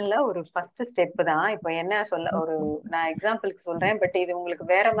 எவல்யூஷன்ல ஒரு ஃபர்ஸ்ட் ஸ்டெப் தான். இப்போ என்ன நான் எக்ஸாம்பிளுக்கு சொல்றேன். பட் இது உங்களுக்கு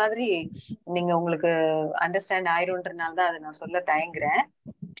வேற மாதிரி நீங்க உங்களுக்கு அண்டர்ஸ்டாண்ட் ஆயிரும்ன்றனால தான் அதை நான் சொல்ல தயங்குறேன்.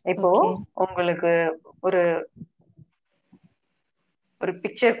 இப்போ உங்களுக்கு ஒரு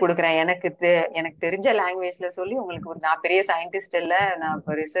பிக்சர் கொடுக்குறேன். எனக்கு தெரிஞ்ச லாங்குவேஜ்ல சொல்லி உங்களுக்கு நான் பெரிய சயின்டிஸ்ட் இல்ல, நான்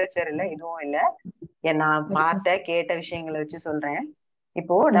ரிசர்ச்சர் இல்ல, இதுவும் இல்ல, நான் பார்த்த கேட்ட விஷயங்களை வச்சு சொல்றேன்.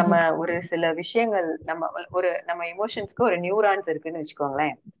 இப்போ நம்ம ஒரு சில விஷயங்கள் நம்ம எமோஷன்ஸ்க்கு ஒரு நியூரான்ஸ் இருக்குன்னு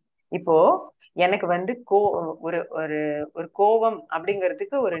வச்சுக்கோங்களேன். இப்போ எனக்கு வந்து ஒரு கோவம்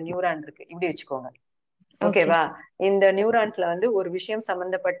அப்படிங்கிறதுக்கு ஒரு நியூரான் இருக்கு இப்படி வச்சுக்கோங்க. ஓகேவா? இந்த நியூரான்ஸ்ல வந்து ஒரு விஷயம்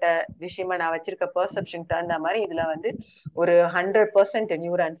சம்பந்தப்பட்ட விஷயமா நான் வச்சிருக்க பெர்செப்ஷன் தகுந்த மாதிரி இதுல வந்து ஒரு 100%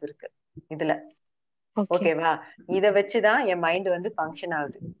 நியூரான்ஸ் இருக்கு இதுல. ஓகேவா? இத வச்சுதான் என் மைண்ட் வந்து ஃபங்க்ஷன்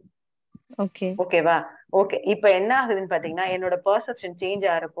ஆகுது. ஓகேவா? ஓகே. இப்ப என்ன ஆகுதுன்னு பாத்தீங்கன்னா, என்னோட பெர்செப்ஷன் சேஞ்ச்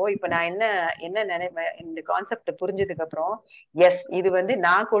ஆறப்போ இப்ப நான் என்ன நினைப்பேன், இந்த கான்செப்ட் புரிஞ்சதுக்கு அப்புறம் எஸ் இது வந்து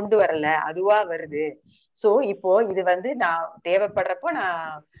நான் கொண்டு வரல, அதுவா வருது. சோ இப்போ இது வந்து நான் தேவைப்படுறப்போ நான்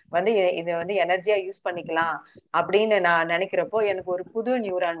வந்து இதை வந்து எனர்ஜியா யூஸ் பண்ணிக்கலாம் அப்படின்னு நான் நினைக்கிறப்போ எனக்கு ஒரு புது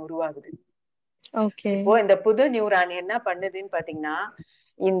நியூரான் உருவாகுது. இப்போ இந்த புது நியூரான் என்ன பண்ணுதுன்னு பாத்தீங்கன்னா,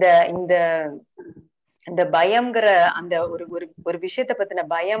 இந்த இந்த இந்த பயம்ங்கிற அந்த ஒரு ஒரு ஒரு விஷயத்த பத்தின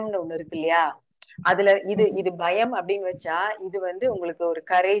பயம்னு ஒண்ணு இருக்கு இல்லையா, அதுல இது பயம் அப்படின்னு வச்சா இது வந்து உங்களுக்கு ஒரு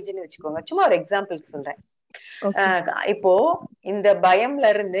கரேஜ்னு வச்சுக்கோங்க. சும்மா ஒரு எக்ஸாம்பிளுக்கு சொல்றேன். இப்போ இந்த பயம்ல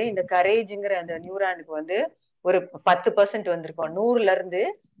இருந்து இந்த கரேஜ்ங்கிற அந்த நியூரானுக்கு வந்து ஒரு 10% வந்திருக்கும். 100ல இருந்து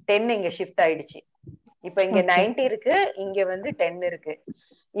 10 இங்க ஷிஃப்ட் ஆயிடுச்சு. இப்ப இங்க 90 இருக்கு, இங்க வந்து 10 இருக்கு.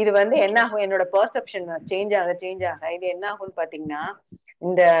 இது வந்து என்ன ஆகும், என்னோட பெர்செப்ஷன் சேஞ்ச் ஆக இது என்ன ஆகும்னு பாத்தீங்கன்னா,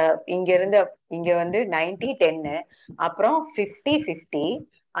 இந்த இங்க வந்து 90 10, அப்புறம் 50 50,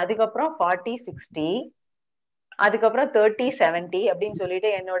 அதுக்கப்புறம் 40 60, அதுக்கப்புறம் 30 70 அப்படின்னு சொல்லிட்டு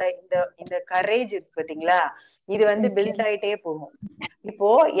என்னோட இந்த கரேஜ் இருக்கு பாத்தீங்களா, இது வந்து பில்ட் ஆயிட்டே போகும். இப்போ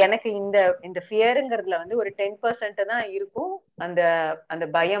எனக்கு இந்த ஃபியருங்கிறதுல வந்து ஒரு 10% தான் இருக்கும், அந்த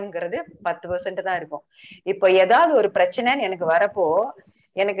பயம்ங்கிறது 10% தான் இருக்கும். இப்போ ஏதாவது ஒரு பிரச்சனைன்னு எனக்கு வரப்போ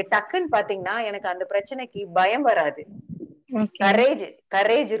எனக்கு டக்குன்னு பாத்தீங்கன்னா எனக்கு அந்த பிரச்சனைக்கு பயம் வராது,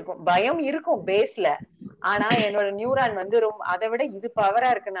 கரேஜ் இருக்கும். பயம் இருக்கும் பேஸ்ல, ஆனா என்னோட நியூரான் வந்து ரொம்ப அதை விட இது பவரா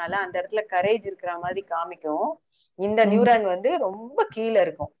இருக்கனால அந்த இடத்துல கரேஜ் இருக்கிற மாதிரி காமிக்கும். இந்த நியூரான் வந்து ரொம்ப கீழே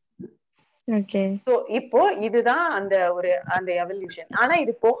இருக்கும். சோ இப்போ இதுதான் அந்த எவல்யூஷன். ஆனா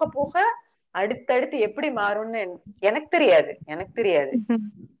இது போக போக அடுத்தடுத்து எப்படி மாறும்னு எனக்கு தெரியாது.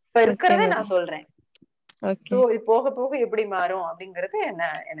 இப்ப இருக்கிறத நான் சொல்றேன். சோ இது போக போக எப்படி மாறும் அப்படிங்கறது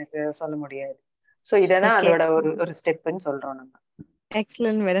எனக்கு சொல்ல முடியாது. சோ இததான் அதோட ஒரு ஸ்டெப்னு சொல்றோம் நம்ம.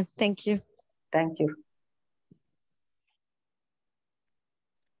 Excellent madam, thank you. Thank you.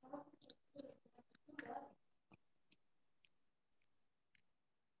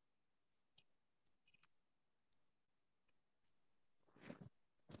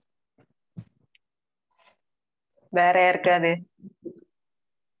 வேற யாருக்காது?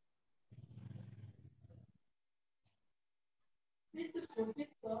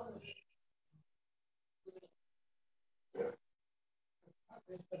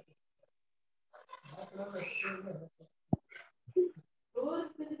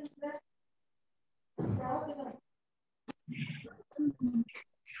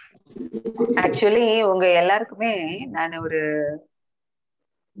 ஆக்சுவலி உங்க எல்லாருக்குமே நான்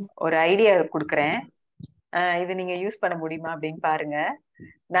ஒரு ஐடியா கொடுக்குறேன். இது நீங்க யூஸ் பண்ண முடியுமா அப்படின்னு பாருங்க.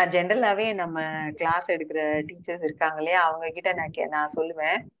 நான் ஜென்ரலாவே நம்ம கிளாஸ் எடுக்கிற டீச்சர்ஸ் இருக்காங்க இல்லையா, அவங்க கிட்ட நான்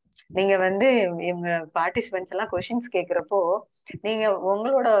சொல்லுவேன், நீங்க வந்து இவங்க பார்ட்டிசிபென்ட்ஸ் எல்லாம் கொஸ்டின்ஸ் கேட்கிறப்போ நீங்க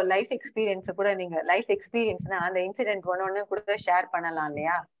உங்களோட லைஃப் எக்ஸ்பீரியன்ஸ கூட, நீங்க லைஃப் எக்ஸ்பீரியன்ஸ்னா அந்த இன்சிடென்ட் ஒண்ணு கூட ஷேர் பண்ணலாம்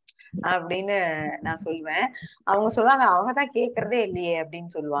இல்லையா அப்படின்னு நான் சொல்லுவேன். அவங்க சொல்லுவாங்க அவங்கதான் கேட்கறதே இல்லையே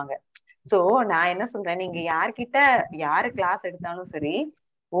அப்படின்னு சொல்லுவாங்க. சோ நான் என்ன சொல்றேன், நீங்க யாரு கிளாஸ் எடுத்தாலும் சரி,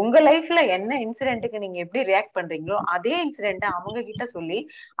 உங்க லைஃப்ல என்ன இன்சிடென்ட்டுக்கு நீங்க எப்படி ரியாக்ட் பண்றீங்களோ அதே இன்சிடென்ட் அவங்க கிட்ட சொல்லி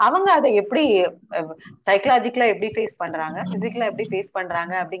அவங்க அதை எப்படி சைக்கலாஜிக்கலா எப்படி ஃபேஸ் பண்றாங்க, பிசிக்கலா எப்படி ஃபேஸ்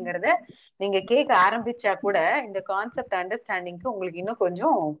பண்றாங்க அப்படிங்கறத நீங்க கேட்க ஆரம்பிச்சா கூட இந்த கான்செப்ட் அண்டர்ஸ்டாண்டிங்க்கு உங்களுக்கு இன்னும்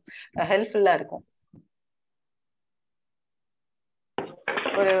கொஞ்சம் ஹெல்ப்ஃபுல்லா இருக்கும்.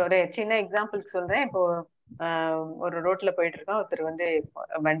 ஒரு சின்ன எக்ஸாம்பிளுக்கு சொல்றேன். இப்போ ஒரு ரோட்ல போயிட்டு இருக்கோம், ஒருத்தர் வந்து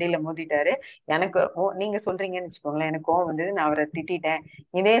வண்டியில மோதிட்டாரு. எனக்கு நீங்க சொல்றீங்கன்னு வச்சுக்கோங்களேன், எனக்கு கோவம் வந்தது, நான் அவரை திட்டிட்டேன்.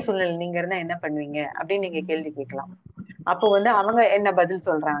 இதே சூழ்நிலை நீங்க இருந்தா என்ன பண்ணுவீங்க அப்படின்னு நீங்க கேள்வி கேட்கலாம். அப்போ வந்து அவங்க என்ன பதில்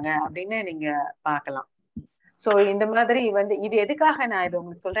சொல்றாங்க அப்படின்னு நீங்க பாக்கலாம். சோ இந்த மாதிரி வந்து இது எதுக்காக நான் இது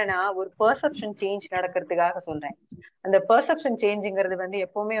உங்களுக்கு சொல்றேன்னா, ஒரு பெர்செப்ஷன் சேஞ்ச் நடக்கிறதுக்காக சொல்றேன். அந்த பெர்செப்ஷன் சேஞ்சுங்கிறது வந்து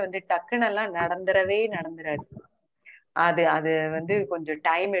எப்பவுமே வந்து டக்குன்னு எல்லாம் நடந்துராது. அது வந்து கொஞ்சம்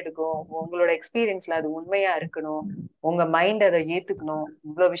டைம் எடுக்கும். உங்களோட எக்ஸ்பீரியன்ஸ்ல அது உண்மையா இருக்கணும், உங்க மைண்ட் அதை ஏத்துக்கணும்,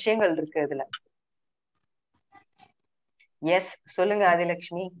 இவ்வளவு விஷயங்கள் இருக்கு அதுல. எஸ் சொல்லுங்க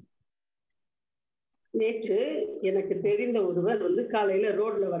ஆதிலட்சுமி. நேற்று எனக்கு தெரிந்த ஒருவர் வந்து காலையில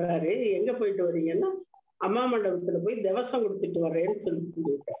ரோட்ல வர்றாரு. எங்க போயிட்டு வர்றீங்கன்னா, அம்மா மண்டபத்துல போய் திவசம் கொடுத்துட்டு வர்றேன்னு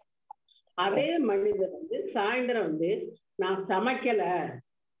சொல்லிட்டு, அதே மனிதர் வந்து சாயந்தரம் வந்து நான் சமைக்கல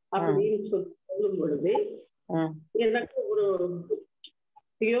அப்படின்னு சொல்லும் பொழுது எனக்கு ஒரு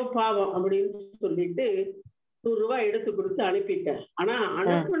ஐயோ பாவம் அப்படின்னு சொல்லிட்டு 100 ரூபாய் எடுத்து கொடுத்து அனுப்பிட்டேன். ஆனா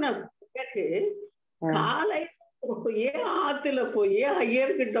அனுப்புன பிறகு காலை ஆத்துல போய்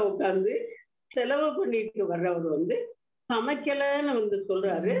ஐயர்கிட்ட உட்கார்ந்து செலவு பண்ணிட்டு வர்றவர் வந்து சமைக்கலன்னு வந்து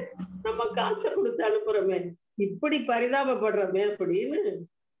சொல்றாரு, நம்ம காசை கொடுத்து அனுப்புறோமே, இப்படி பரிதாபப்படுறோமே அப்படின்னு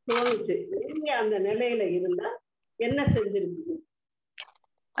தோணுச்சு. நீங்க அந்த நிலையில இருந்தா என்ன செஞ்சிருக்கீங்க?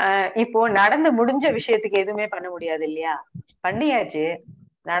 இப்போ நடந்து முடிஞ்ச விஷயத்துக்கு எதுவுமே பண்ண முடியாது இல்லையா? பண்ணியாச்சு.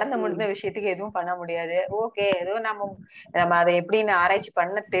 நடந்து முடிஞ்ச விஷயத்துக்கு எதுவும் பண்ண முடியாது. ஓகே, ஏதோ நம்ம அதை எப்படின்னு ஆராய்ச்சி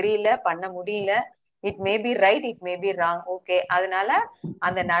பண்ண தெரியல, பண்ண முடியல. It may be right, it may be wrong. Okay, அதனால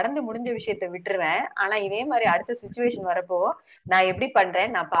அந்த நடந்து முடிஞ்ச விஷயத்த விட்டுருவேன். ஆனா இதே மாதிரி அடுத்த சுச்சுவேஷன் வரப்போ நான் எப்படி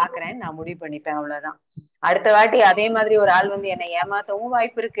பண்றேன், நான் பாக்குறேன், நான் முடிவு பண்ணிப்பேன். அவ்வளவுதான். அடுத்த வாட்டி அதே மாதிரி ஒரு ஆள் வந்து என்னை ஏமாத்தவும்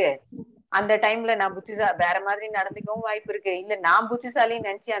வாய்ப்பு இருக்கு. அந்த டைம்ல நான் வேற மாதிரி நடந்துக்கவும் வாய்ப்பு இருக்கு. இல்ல நான் புத்திசாலின்னு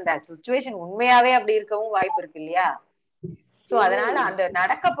நினைச்சு அந்த சுச்சுவேஷன் உண்மையாவே அப்படி இருக்கவும் வாய்ப்பு இருக்கு இல்லையா? சோ அதனால அந்த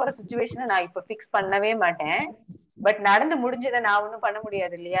நடக்க போற சுச்சுவேஷனை நான் இப்ப பிக்ஸ் பண்ணவே மாட்டேன். பட் நடந்து முடிஞ்சதை நான் ஒண்ணும் பண்ண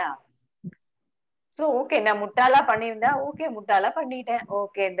முடியாது இல்லையா? சோ ஓகே, நான் முட்டாளா பண்ணியிருந்தா ஓகே, முட்டாளா பண்ணிட்டேன்.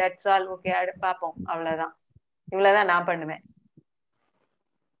 Okay, that's all. ஓகே, பாப்போம். அவ்வளவுதான். இவ்வளவுதான் நான் பண்ணுவேன்.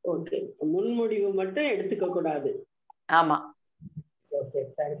 ஓகே, முன்முடிவு மட்டும் எடுத்துக்க கூடாது. ஆமா. Okay,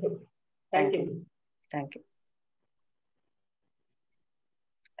 thank you. தேங்க்யூ. தேங்க்யூ.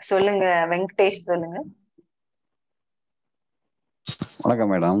 சொல்லுங்க வெங்கடேஷ், சொல்லுங்க.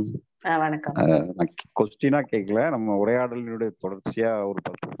 வணக்கம் மேடம். வணக்கம். நான் கொஸ்டினா கேட்கல, நம்ம உரையாடலினுடைய தொடர்ச்சியா ஒரு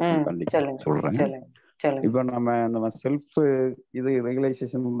சொல்றேன். இப்ப நம்ம செல்ஃப் இது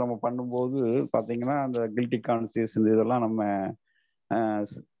ரெகுலைசேஷன் நம்ம பண்ணும்போது பாத்தீங்கன்னா அந்த கில்ட்டி கான்சியஸ் இதெல்லாம் நம்ம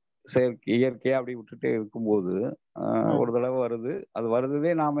இயற்கையா அப்படி விட்டுட்டே இருக்கும்போது ஒரு தடவை வருது. அது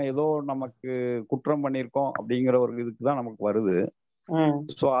வருதே நாம ஏதோ நமக்கு குற்றம் பண்ணியிருக்கோம் அப்படிங்கிற ஒரு இதுக்கு தான் நமக்கு வருது.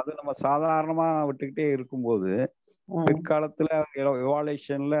 ஸோ அது நம்ம சாதாரணமா விட்டுக்கிட்டே இருக்கும்போது பிற்காலத்துல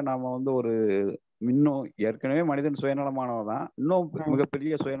எவாலுவேஷன்ல நாம வந்து ஒரு இன்னும் ஏற்கனவே மனிதன் சுயநலமானவதான், இன்னும்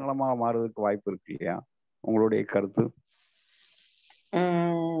மிகப்பெரிய சுயநலமா மாறுறதுக்கு வாய்ப்பு இருக்கு இல்லையா? உங்களுடைய கருத்து?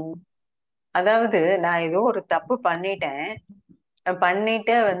 அதாவது நான் ஏதோ ஒரு தப்பு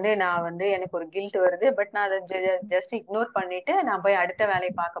பண்ணிட்டு வந்து நான் வந்து எனக்கு ஒரு கில்ட் வருது. பட் நான் அதை ஜஸ்ட் இக்னோர் பண்ணிட்டு நான் போய் அடுத்த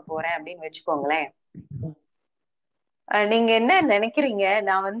வேலையை பார்க்க போறேன் அப்படின்னு வச்சுக்கோங்களேன். நீங்க என்ன நினைக்கிறீங்க?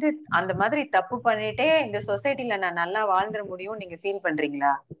 நான் வந்து அந்த மாதிரி தப்பு பண்ணிட்டே இந்த சொசைட்டில நான் நல்லா வாழ்ந்துட முடியும் நீங்க ஃபீல்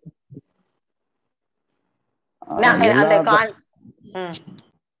பண்றீங்களா?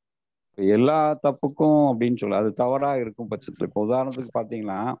 எல்லா தப்புக்கும் அப்படின்னு சொல்ல அது தவறா இருக்கும் பட்சத்துல, இப்ப உதாரணத்துக்கு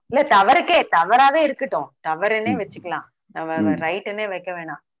பாத்தீங்கன்னா இல்ல தவறாவே இருக்கட்டும், தவறுன்னே வச்சுக்கலாம், நம்ம ரைட்டுன்னே வைக்க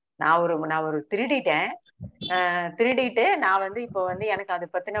வேணாம். நான் ஒரு திருடிட்டு நான் வந்து இப்போ வந்து எனக்கு அதை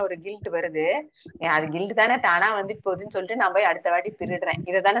பத்தின ஒரு கில்ட் வருது. அது கில்ட் தானே தானா வந்துட்டு போகுதுன்னு சொல்லிட்டு நான் போய் அடுத்த வாட்டி திருடுறேன்.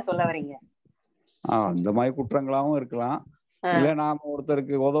 இதைதானே சொல்ல வரீங்க? அந்த மாதிரி குற்றங்களாவும் இருக்கலாம். இல்ல நாம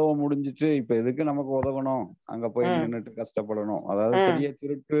ஒருத்தருக்கு உதவ முடிஞ்சிட்டு இப்ப எதுக்கு நமக்கு உதவணும், அங்க போய் நின்னுட்டு கஷ்டப்படணும். அதாவது பெரிய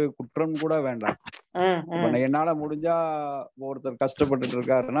திருட்டு குற்றம் கூட வேண்டாம். இப்ப என்னால முடிஞ்சா ஒருத்தர் கஷ்டப்பட்டுட்டு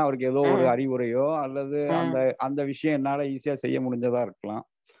இருக்காருன்னா அவருக்கு ஏதோ ஒரு அறிவுரையோ அல்லது அந்த விஷயம் என்னால ஈஸியா செய்ய முடிஞ்சதா இருக்கலாம்.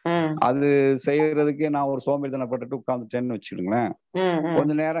 அது செய்யறதுக்கே நான் ஒரு சோம்பேறித்தனப்பட்டுட்டு உட்கார்ந்துட்டேன்னு வச்சுக்கோங்களேன்.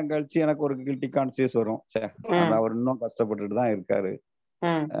 கொஞ்ச நேரம் கழிச்சு எனக்கு ஒரு கில்ட்டி கான்சியஸ் வரும். அவர் இன்னும் கஷ்டப்பட்டுட்டு தான் இருக்காரு.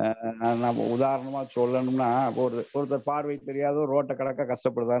 நம்ம உதாரணமா சொல்லணும்னா ஒருத்தர் பார்வை தெரியாத ரோட்டை கடக்க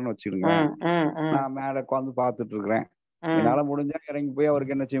கஷ்டப்படுதாருன்னு வச்சுருங்க. நான் மேல உட்காந்து பாத்துட்டு இருக்கிறேன். என்னால முடிஞ்சா இறங்கி போய்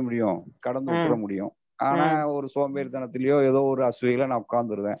அவருக்கு என்ன செய்ய முடியும், கடந்து விட்டுற முடியும். ஆனா ஒரு சோம்பேறித்தனத்திலயோ ஏதோ ஒரு அசுவையில நான்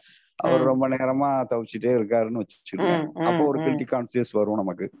உட்கார்ந்துருவேன். அவர் ரொம்ப நேரமா தவிச்சுட்டே இருக்காருன்னு வச்சுருக்கேன். அப்போ ஒரு கில்ட்டி கான்சியஸ் வரும்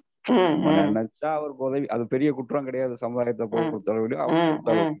நமக்கு. நினைச்சா அவருக்கு உதவி, அது பெரிய குற்றம் கிடையாது சமுதாயத்தை பொறுத்தளவுலையும். அவர்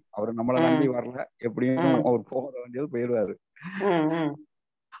பொறுத்தளவு அவர் நம்மளை நம்பி வரல, எப்படியும் அவர் போக வேண்டியது போயிடுவாரு.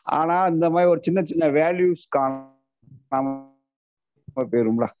 ஆனா இந்த மாதிரி ஒரு சின்ன சின்ன வேல்யூஸ்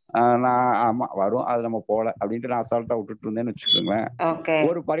போயிரும்ல, நான் ஆமா வரும் அது நம்ம போல அப்படின்ட்டு நான் அசால்ட்டா விட்டுட்டு இருந்தேன்னு வச்சுக்கோங்களேன்.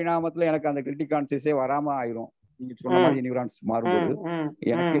 ஒரு பரிணாமத்துல எனக்கு அந்த கிரிட்டி கான்சியஸே வராம ஆயிரும். நீங்க சொன்ன மாதிரி நியூரான்ஸ் மாறும்போது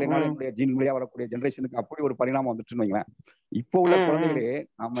எனக்கு இல்லைனாலும் என்னுடைய ஜீன் வழியா வரக்கூடிய ஜெனரேஷனுக்கு அப்படி ஒரு பரிணாமம் வந்துட்டுன்னு வைங்களேன். இப்போ உள்ள குழந்தைகளே,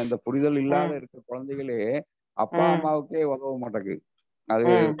 நம்ம இந்த புரிதல் இல்லாத இருக்கிற குழந்தைகளே அப்பா அம்மாவுக்கே உதவ மாட்டேங்குது. அது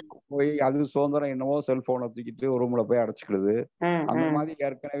போய் அது சுதந்திரம் என்னவோ செல்போனை தூக்கிட்டு ஒரு ரூம்ல போய் அடைச்சிக்கிறது, அந்த மாதிரி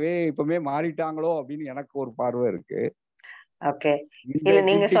ஏற்கனவே இப்பவுமே மாறிட்டாங்களோ அப்படின்னு எனக்கு ஒரு பார்வை இருக்கு.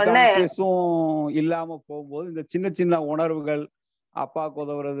 இல்லாம போகும்போது இந்த சின்ன சின்ன உணர்வுகள், அப்பாவுக்கு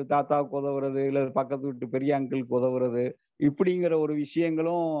உதவுறது, தாத்தாவுக்கு உதவுறது, இல்ல பக்கத்து வீட்டு பெரிய அங்கிளுக்கு உதவுறது, இப்படிங்கிற ஒரு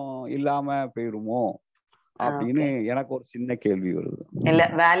விஷயங்களும் இல்லாம போயிருமோ அப்படின்னு எனக்கு ஒரு சின்ன கேள்வி வருது. இல்ல,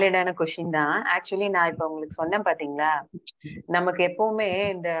 வேலிடான கொஸ்டின் தான். ஆக்சுவலி நான் இப்ப உங்களுக்கு சொன்னேன் பாத்தீங்களா, நமக்கு எப்பவுமே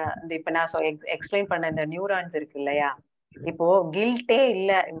இந்த இப்ப நான் எக்ஸ்பிளைன் பண்ண இந்த நியூரான்ஸ் இருக்கு இல்லையா, இப்போ கில்ட்டே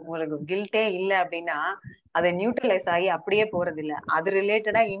இல்ல, உங்களுக்கு கில்ட்டே இல்ல அப்படின்னா அது நியூட்ரலைஸ் ஆகி அப்படியே போறது இல்ல, அது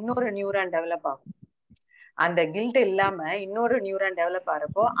ரிலேட்டடா இன்னொரு நியூரான் டெவலப் ஆகும். அந்த கில்ட் இல்லாம இன்னொரு நியூரான் டெவலப்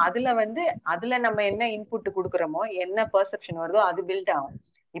ஆகிறப்போ அதுல நம்ம என்ன இன்புட் கொடுக்குறோமோ, என்ன பெர்செப்ஷன் வருதோ அது பில்ட் ஆகும்.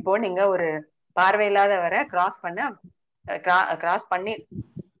 இப்போ நீங்க ஒரு பார்வையில்லாதவரை கிராஸ் பண்ணி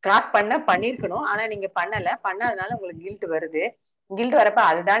கிராஸ் பண்ணிருக்கணும். ஆனா நீங்க பண்ணாதனால உங்களுக்கு கில்ட் வருது. கில்ட் வரப்ப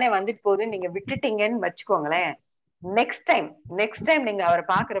அதுதானே வந்துட்டு போகுதுன்னு நீங்க விட்டுட்டீங்கன்னு வச்சுக்கோங்களேன். நெக்ஸ்ட் டைம் நீங்க அவரை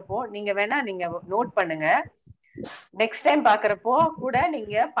பாக்குறப்போ நீங்க வேணா நீங்க நோட் பண்ணுங்க. நெக்ஸ்ட் டைம் பாக்குறப்போ கூட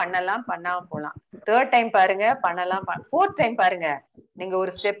நீங்க பண்ணாம போலாம். தேர்ட் டைம் பாருங்க, பண்ணலாம். ஃபோர்த் டைம் பாருங்க, நீங்க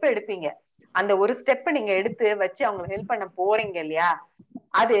ஒரு ஸ்டெப் எடுப்பீங்க. அந்த ஒரு ஸ்டெப் நீங்க எடுத்து வச்சு அவங்களுக்கு ஹெல்ப் பண்ண போறீங்க இல்லையா,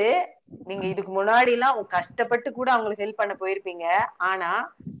 அது நீங்க இதுக்கு முன்னாடி எல்லாம் கஷ்டப்பட்டு கூட அவங்களுக்கு ஹெல்ப் பண்ண போயிருப்பீங்க. ஆனா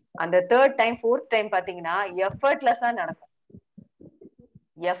அந்த தேர்ட் டைம் ஃபோர்த் டைம் பாத்தீங்கன்னா எஃபர்ட்லெஸ்ஸா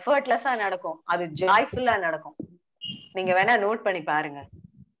நடக்கும். அது ஜாய்ஃபுல்லா நடக்கும். நீங்க வேணா நோட் பண்ணி பாருங்க.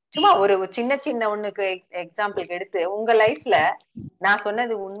 சும்மா ஒரு சின்ன ஒண்ணுக்கு எக்ஸாம்பிளுக்கு எடுத்து உங்க லைஃப்ல நான்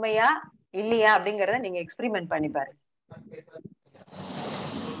சொன்னது உண்மையா இல்லையா அப்படிங்கறத நீங்க எக்ஸ்பெரிமெண்ட் பண்ணி பாருங்க.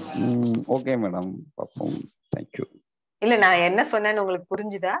 ஓகே மேடம், பாப்போம். Thank you. இல்ல நான் என்ன சொன்னேன்னு உங்களுக்கு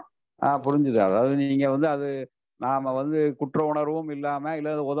புரிஞ்சுதா? புரிஞ்சுது. அதாவது நீங்க அது நாம குற்ற உணர்வும் இல்லாம இல்ல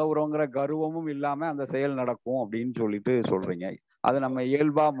உதவுறோங்கிற கர்வமும் இல்லாம அந்த செயல் நடக்கும் அப்படின்னு சொல்றீங்க. அது நம்ம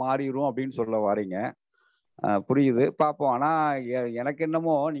இயல்பா மாறிடும் அப்படின்னு சொல்ல வாரீங்க. புரியுது, பார்ப்போம். ஆனா எனக்கு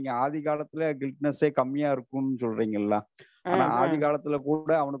என்னமோ நீங்க ஆதி காலத்துல கில்ட்னஸே கம்மியா இருக்கும்னு சொல்றீங்கல்ல. ஆனா ஆதி காலத்துல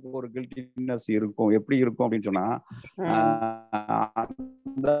கூட அவனுக்கு ஒரு கில்ட்டினஸ் இருக்கும். எப்படி இருக்கும் அப்படின்னு சொன்னா,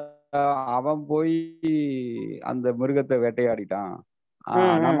 அவன் போய் அந்த மிருகத்தை வேட்டையாடிட்டான்,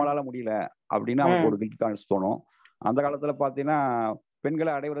 நம்மளால முடியல அப்படின்னு அவனுக்கு ஒரு கில்ட் கான்ஸ் தோணும். அந்த காலத்துல பாத்தீங்கன்னா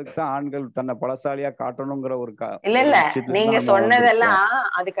பெண்களை அடைவதற்கு தான் ஆண்கள் தன்னை பலசாலியா காட்டணுங்கிற ஒரு இல்ல நீங்க சொன்னதெல்லாம்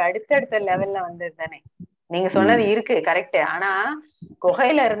அதுக்கு அடுத்தடுத்த லெவல்ல வந்தது தானே. நீங்க சொன்னது இருக்கு, கரெக்ட். ஆனா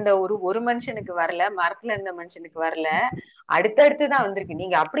குகையில இருந்த ஒரு மனுஷனுக்கு வரல, மரத்துல இருந்த மனுஷனுக்கு வரல, அடுத்தடுத்துதான் வந்திருக்கு.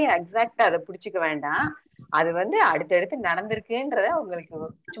 நீங்க அப்படியே எக்ஸாக்டா அதை புடிச்சுக்க வேண்டாம். அது அடுத்தடுத்து நடந்திருக்குன்றத உங்களுக்கு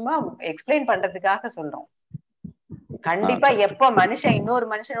சும்மா எக்ஸ்பிளைன் பண்றதுக்காக சொல்றோம். கண்டிப்பா எப்ப மனுஷன் இன்னொரு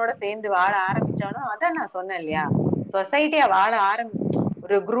மனுஷனோட சேர்ந்து வாழ ஆரம்பிச்சானோ அதான் நான் சொன்னேன் இல்லையா, சொசைட்டியா வாழ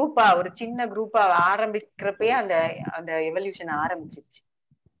ஒரு குரூப்பா, ஒரு சின்ன குரூப்பா ஆரம்பிக்கிறப்பயே அந்த எவல்யூஷன் ஆரம்பிச்சிருச்சு.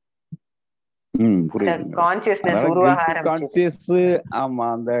 கான்சியஸ்னஸ் உருவாக ஆரம்பிச்சிருச்சு. ஆமா,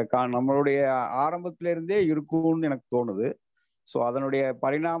 அந்த நம்மளுடைய ஆரம்பத்துல இருந்தே இருக்கும்னு எனக்கு தோணுது. சோ அதனுடைய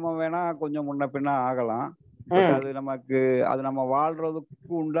பரிணாமம் வேணா கொஞ்சம் முன்ன பின்ன ஆகலாம். அது நம்ம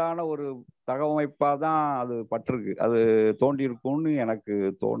வாழ்றதுக்கு உண்டான ஒரு தகவமைப்பாதான் அது பட்டிருக்கு, அது தோண்டி இருக்கும்னு எனக்கு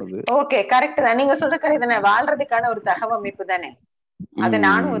தோணுது. ஓகே, கரெக்ட் தான். நீங்க சொல்ற கரெக்ட் தானே, வாழ்றதுக்கான ஒரு தகவமைப்பு தானே. அதை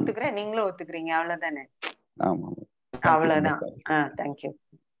நானும் ஒத்துக்கிறேன், நீங்களும் ஒத்துக்கிறீங்க, அவ்வளவுதானே. ஆமா, அவ்வளவுதான். தேங்க்யூ.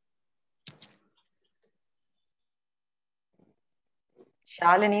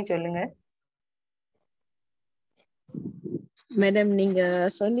 ஷாலினி சொல்லுங்க. மேடம், நீங்க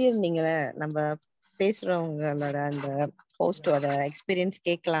சொல்லியிருந்தீங்களே நம்ம பேசுறவங்களோட அந்த ஹோஸ்டோட எக்ஸ்பீரியன்ஸ்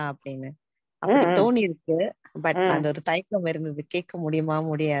கேட்கலாம் அப்படின்னு. அப்படி தோணி இருக்கு. பட் அந்த ஒரு தயக்கம் இருந்தது, கேட்க முடியுமா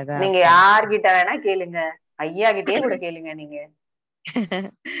முடியாதா. நீங்க யார்கிட்ட வேணா கேளுங்க, ஐயா கிட்டே கூட கேளுங்க நீங்க.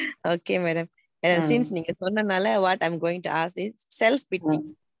 Okay madam. சின்ஸ் நீங்க சொன்னனால what I'm going to ask is self PT.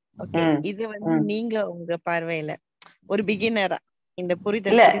 Okay, இது நீங்க உங்க பார்வையில ஒரு பிகினரா இந்த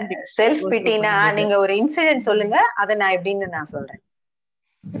புரிதல் செல்ஃப் பிட்டினா நீங்க ஒரு இன்சிடென்ட் சொல்லுங்க, அத நான் எப்படின்னு நான் சொல்றேன்.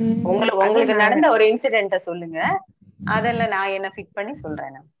 உங்களுக்கு நடந்த ஒரு இன்சிடென்ட்ட சொல்லுங்க, அதெல்லாம் நான் என்ன ஃபிட் பண்ணி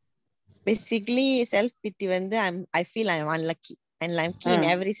சொல்றேன். Basically self PT I feel I'm unlucky and I'm keen in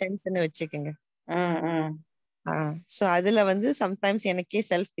every sense ன்னு வெச்சுக்கங்க. சோ அதுல sometimes எனக்கே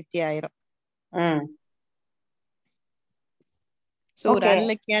செல்ஃப் பிட்டி ஆயிரும். சோ ஒரு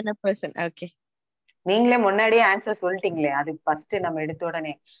அன்லக்கியான பர்சன். ஓகே, நீங்களே முன்னாடியே ஆன்சர் சொல்லிட்டீங்களே, அது ஃபர்ஸ்ட் நம்ம எடுத்த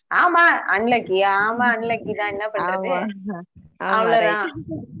உடனே ஆமா அன்லக்கி, ஆமா அன்லக்கி தான், என்ன பண்றது,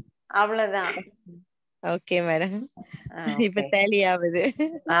 அவ்வளவுதான். ஓகே மேடம், இப்ப டேலி ஆகுது.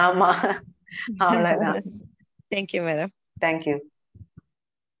 ஆமா, அவ்வளவுதான். Thank you madam. Thank you.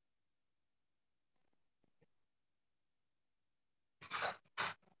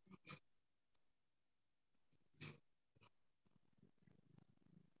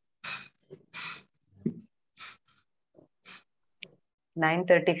 Nine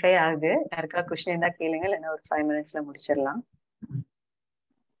 35 ஆகுது. யாருக்கா கொஸ்டின் இருந்தா கேளுங்க, இல்லைன்னா ஒரு 5 minutesல முடிச்சிடலாம்.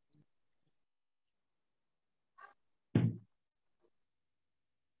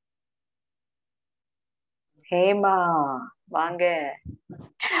 ஹேமா வாங்க.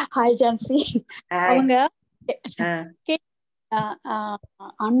 ஹாய் ஜான்சி. அவங்க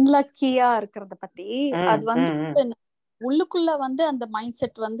அன்லக்கியா இருக்கிறத பத்தி, அது உள்ளுக்குள்ள அந்த மைண்ட்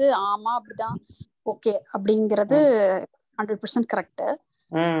செட் ஆமா அப்படிதான் ஓகே அப்படிங்கறது 100% கரெக்ட்.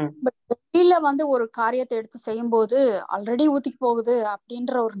 பட் வெளியில ஒரு காரியத்தை எடுத்து செய்யும் போது ஆல்ரெடி ஊத்திக்கு போகுது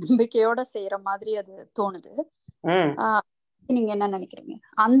அப்படின்ற ஒரு நம்பிக்கையோட செய்யற மாதிரி அது தோணுது. நீங்க என்ன நினைக்கிறீங்க?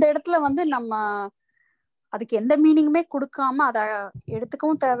 அந்த இடத்துல நம்ம அதுக்கு எந்த மீனிங்குமே கொடுக்காம அதை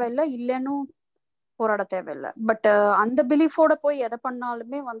எடுத்துக்கவும் தேவையில்லை, இல்லைன்னு போராட தேவையில்லை. பட் அந்த பிலீஃபோட போய் எதை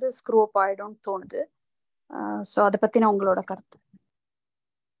பண்ணாலுமே வந்து ஸ்க்ரூ அப் ஆயிடும்னு தோணுது. ஸோ அதை பத்தின உங்களோட கருத்து?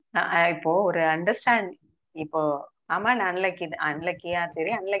 இப்போ ஒரு அண்டர்ஸ்டாண்ட், இப்போ ஆமா நான் அன்லக்கியா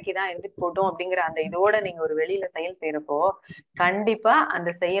சரி அன்லக்கி தான் இருந்துட்டு போட்டோம் அப்படிங்கிற அந்த இதோட நீங்க ஒரு வெளியில செயல் செய்யறப்போ கண்டிப்பா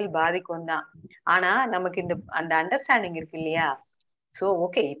அந்த செயல் பாதிக்கும் தான். ஆனா நமக்கு அந்த அண்டர்ஸ்டாண்டிங் இருக்கு இல்லையா? சோ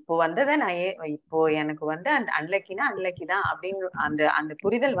ஓகே, இப்போ வந்ததை நான் இப்போ எனக்கு வந்து அந்த அன்லக்கினா அன்லக்கி தான் அப்படின்னு அந்த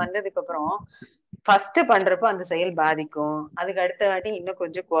புரிதல் வந்ததுக்கு அப்புறம் ஃபர்ஸ்ட் பண்றப்போ அந்த செயல் பாதிக்கும், அதுக்கு அடுத்த வாட்டி இன்னும்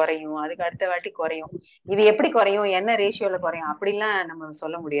கொஞ்சம் குறையும், அதுக்கு அடுத்த வாட்டி குறையும். இது எப்படி குறையும், என்ன ரேஷியோல குறையும் அப்படிலாம் நம்ம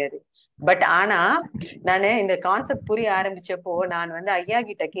சொல்ல முடியாது. பட் ஆனா நானு இந்த கான்செப்ட் புரிய ஆரம்பிச்சப்போ நான் வந்து ஐயா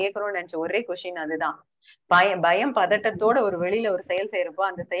கிட்ட கேட்கணும்னு நினைச்ச ஒரே கொஸ்டின் அதுதான். பயம் பதட்டத்தோட ஒரு வெளியில ஒரு செயல் செய்யறப்போ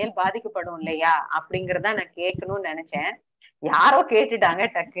அந்த செயல் பாதிக்கப்படும் இல்லையா அப்படிங்கறத நான் கேட்கணும்னு நினைச்சேன். யாரோ கேட்டுட்டாங்க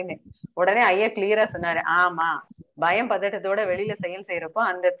டக்குன்னு. உடனே ஐயா கிளியரா சொன்னாரு, ஆமா பயம் பதட்டத்தோட வெளியில செயல் செய்யறப்போ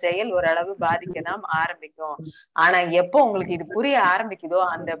அந்த செயல் ஓரளவு பாதிக்கதான் ஆரம்பிக்கும். ஆனா எப்போ உங்களுக்கு இது புரிய ஆரம்பிக்குதோ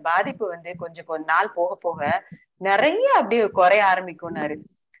அந்த பாதிப்பு வந்து கொஞ்சம் நாள் போக போக நிறைய அப்படியே குறைய ஆரம்பிக்கும்னாரு.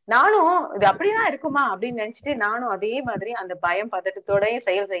 நானும் இது அப்படிதான் இருக்குமா அப்படின்னு நினைச்சிட்டு நானும் அதே மாதிரி அந்த பயம் பதட்டத்தோடய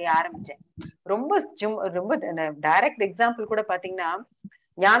செயல் செய்ய ஆரம்பிச்சேன். ரொம்ப டைரக்ட் எக்ஸாம்பிள் கூட பாத்தீங்கன்னா,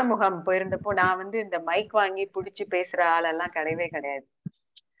 ஞான முகாம் போயிருந்தப்போ நான் வந்து இந்த மைக் வாங்கி புடிச்சு பேசுற ஆளெல்லாம் கிடையவே கிடையாது.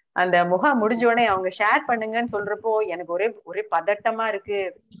 அந்த முகாம் முடிஞ்ச உடனே அவங்க ஷேர் பண்ணுங்கன்னு சொல்றப்போ எனக்கு ஒரே பதட்டமா இருக்கு,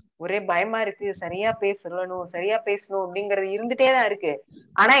 ஒரே பயமா இருக்கு, சரியா பேசணும் அப்படிங்கறது இருந்துட்டேதான் இருக்கு.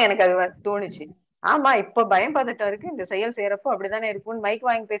 ஆனா எனக்கு அது தோணுச்சு, ஆமா இப்ப பயம் பதட்டம் இருக்கு, இந்த செயல் செய்யறப்போ அப்படித்தானே இருக்கும்னு மைக்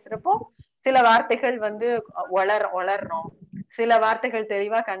வாங்கி பேசுறப்போ சில வார்த்தைகள் வந்து வளர்றோம், சில வார்த்தைகள்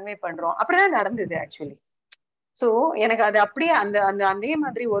தெளிவா கன்வே பண்றோம். அப்படிதான் நடந்தது ஆக்சுவலி. சோ எனக்கு அது அப்படியே அதே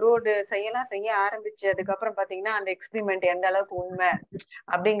மாதிரி ஒரு செயலா செய்ய ஆரம்பிச்சு அதுக்கப்புறம் பாத்தீங்கன்னா அந்த எக்ஸ்பிரிமெண்ட் எந்த அளவுக்கு உண்மை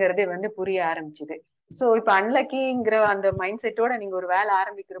அப்படிங்கறது வந்து புரிய ஆரம்பிச்சுது. சோ இப்ப அன்லக்கிங்கிற அந்த மைண்ட் செட்டோட நீங்க ஒரு வேலை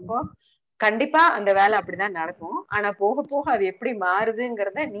ஆரம்பிக்கிறப்போ கண்டிப்பா அந்த வேலை அப்படிதான் நடக்கும். ஆனா போக போக அது எப்படி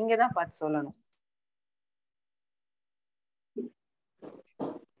மாறுதுங்கிறத நீங்க தான் பார்த்து சொல்லணும்.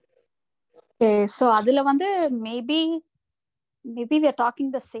 சோ அதுல வந்து maybe we are talking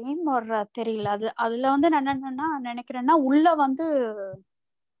the same or தெரியல. அதுல வந்து நான் என்னன்னா நினைக்கிறேன்னா உள்ள வந்து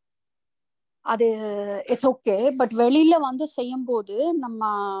அது இட்ஸ் ஓகே, பட் வெளியில வந்து செய்யும் போது நம்ம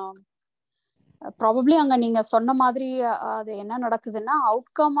ப்ராபப்ளி அங்க நீங்க சொன்ன மாதிரி அது என்ன நடக்குதுன்னா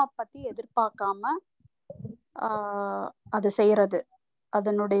அவுட்கம பத்தி எதிர்பார்க்காம அது செய்யறது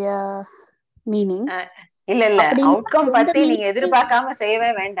அதனுடைய மீனிங். இல்ல அவுட்கம் பத்தி நீங்க எதிர்பார்க்காம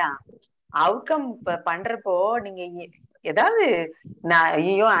செய்யவே வேண்டாம். அவுட்கம் பண்றப்போ நீங்க ஏதாவது நான்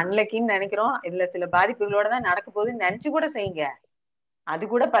ஐயோ அன்லக்கின்னு நினைக்கிறோம், இதுல சில பாதிப்புகளோட தான் நடக்க போகுதுன்னு நினைச்சு கூட செய்யுங்க, அது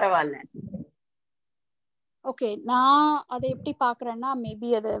கூட பரவாயில்ல. ஓகே, நான் அதை எப்படி பாக்குறேன்னா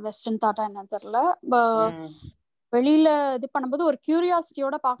மேபி அது வெஸ்டர்ன் தாட்டா என்னன்னு தெரியல, வெளியில இது பண்ணும்போது ஒரு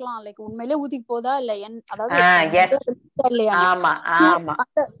கியூரியாசிட்டியோட பாக்கலாம், லைக் உண்மையிலே ஊதிக்கு போதா இல்ல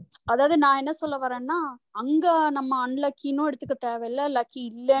அதாவது நான் என்ன சொல்ல வரேன்னா அங்க நம்ம அன்லக்கின்னு எடுத்துக்க தேவையில்ல, லக்கி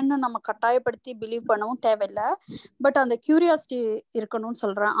இல்லைன்னு நம்ம கட்டாயப்படுத்தி பிலீவ் பண்ணவும் தேவையில்ல. பட் அந்த கியூரியாசிட்டி இருக்கணும்னு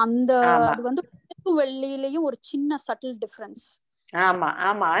சொல்றேன். அது வந்து வெளியிலயும் ஒரு சின்ன சட்டில் டிஃபரன்ஸ். ஆமா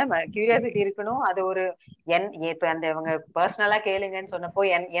ஆமா கியூரியாசிட்டி இருக்கணும். அது ஒரு இப்ப அந்த இவங்க பர்சனலா கேளுங்கன்னு சொன்னப்போ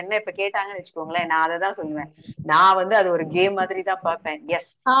என்ன இப்ப கேட்டாங்கன்னு வச்சுக்கோங்களேன், நான் அததான் சொல்லுவேன். நான் வந்து அது ஒரு கேம் மாதிரி தான் பார்ப்பேன். எஸ்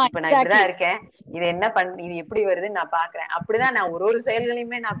இப்ப நான் இப்படிதான் இருக்கேன், இது என்ன இது எப்படி வருதுன்னு நான் பாக்குறேன். அப்படிதான் நான் ஒரு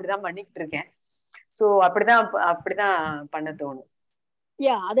செயல்களையுமே நான் அப்படிதான் பண்ணிக்கிட்டு இருக்கேன். சோ அப்படிதான் பண்ண தோணும்.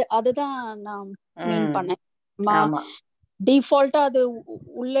 அதுதான் நான் மீன் பண்ணேன். டிஃபால்ட்டா அது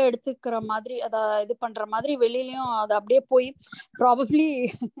உள்ள எடுத்துக்கிற மாதிரி அத இது பண்ற மாதிரி வெளியிலயும் அது அப்படியே போய் ப்ராபப்ளி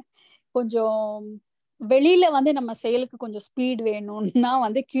கொஞ்சம் வெளியில வந்து நம்ம செயலுக்கு கொஞ்சம் ஸ்பீட் வேணும்னா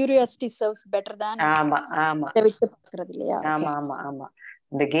வந்து கியூரியாசிட்டி சர்வ்ஸ் பெட்டர் தான். விட்டு பாக்குறது இல்லையா? ஆமா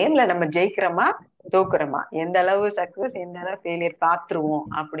இந்த கேம்ல நம்ம ஜெயிக்கிறோமா தோக்குறோமா, எந்த அளவு சக்சஸ் எந்த அளவு ஃபெயிலியர் பாத்துருவோம்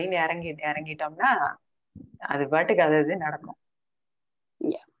அப்படின்னு இறங்கிட்டோம்னா அது பாட்டுக்கு அது நடக்கும்.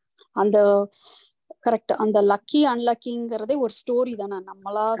 அந்த கரெக்ட், அந்த லக்கி அன்லக்கிங்கிறதே ஒரு ஸ்டோரி தானே,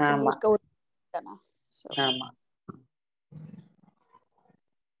 நம்மளா சொல்லிருக்க ஒரு தானே. ஆமா.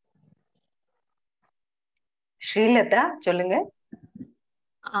 ஸ்ரீலதா சொல்லுங்க.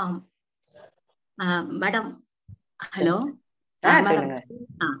 Madam hello.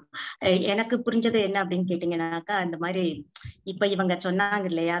 எனக்கு புரிஞ்சது என்ன அப்படின்னு கேட்டீங்கன்னாக்கா, இந்த மாதிரி இப்ப இவங்க சொன்னாங்க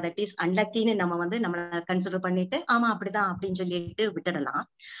இல்லையா, தட் இஸ் அன்லக்கின்னு நம்ம வந்து நம்மள கன்சிடர் பண்ணிட்டு ஆமா அப்படிதான் அப்படின்னு சொல்லிட்டு விட்டுடலாம்.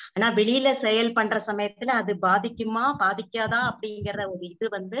 ஆனா வெளியில செயல் பண்ற சமயத்துல அது பாதிக்குமா பாதிக்காதா அப்படிங்கிற ஒரு இது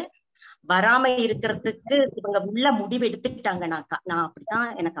வந்து வராம இருக்கிறதுக்கு இவங்க உள்ள முடிவு எடுத்துக்கிட்டாங்கனாக்கா, நான் அப்படிதான்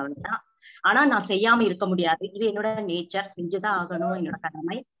எனக்கு அவ்வளவுதான் ஆனா நான் செய்யாம இருக்க முடியாது, இது என்னோட நேச்சர், செஞ்சுதான் ஆகணும், என்னோட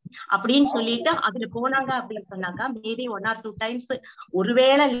கடமை அப்படின்னு சொல்லிட்டு அதுல போனாங்க அப்படின்னு சொன்னாக்கா மேபி 1 or 2 times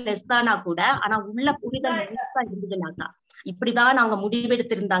ஒருவேளை லெஸ் ஆனா கூட, ஆனா உள்ள புரிதல் முழுசா இருந்ததுனாக்கா, இப்படிதான் அவங்க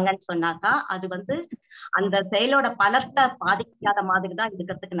முடிவெடுத்திருந்தாங்கன்னு சொன்னாக்கா அது வந்து அந்த செயலோட பலத்தை பாதிக்காத மாதிரி தான்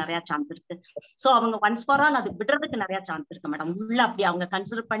இருக்கிறதுக்கு நிறைய சான்ஸ் இருக்கு. சோ அவங்க ஒன்ஸ் ஃபார் ஆல் அது விடுறதுக்கு நிறைய சான்ஸ் இருக்கு மேடம். உள்ள அப்படி அவங்க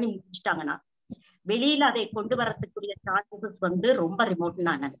கன்சிடர் பண்ணி முடிச்சிட்டாங்கன்னா வெளியில அதை கொண்டு வரதுக்குரிய சான்சஸ் வந்து ரொம்ப ரிமோட்னு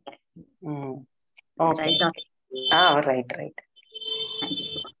நான் நினைக்கிறேன். Right right.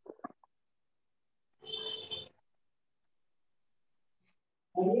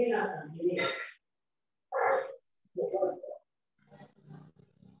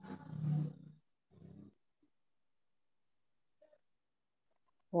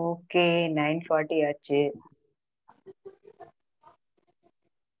 ஓகே, 9:40 ஆச்சு.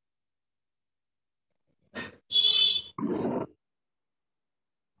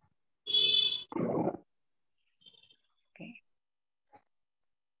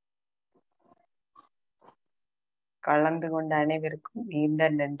 கலந்து கொண்ட அனைவருக்கும் நீண்ட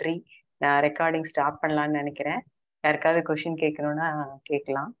நன்றி. நான் ரெக்கார்டிங் ஸ்டாப் பண்ணலாம்னு நினைக்கிறேன். யாருக்காவது கொஸ்டின் கேட்கணும்னா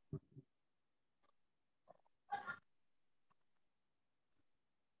கேட்கலாம்.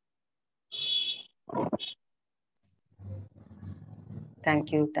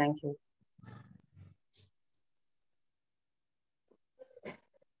 தேங்க்யூ.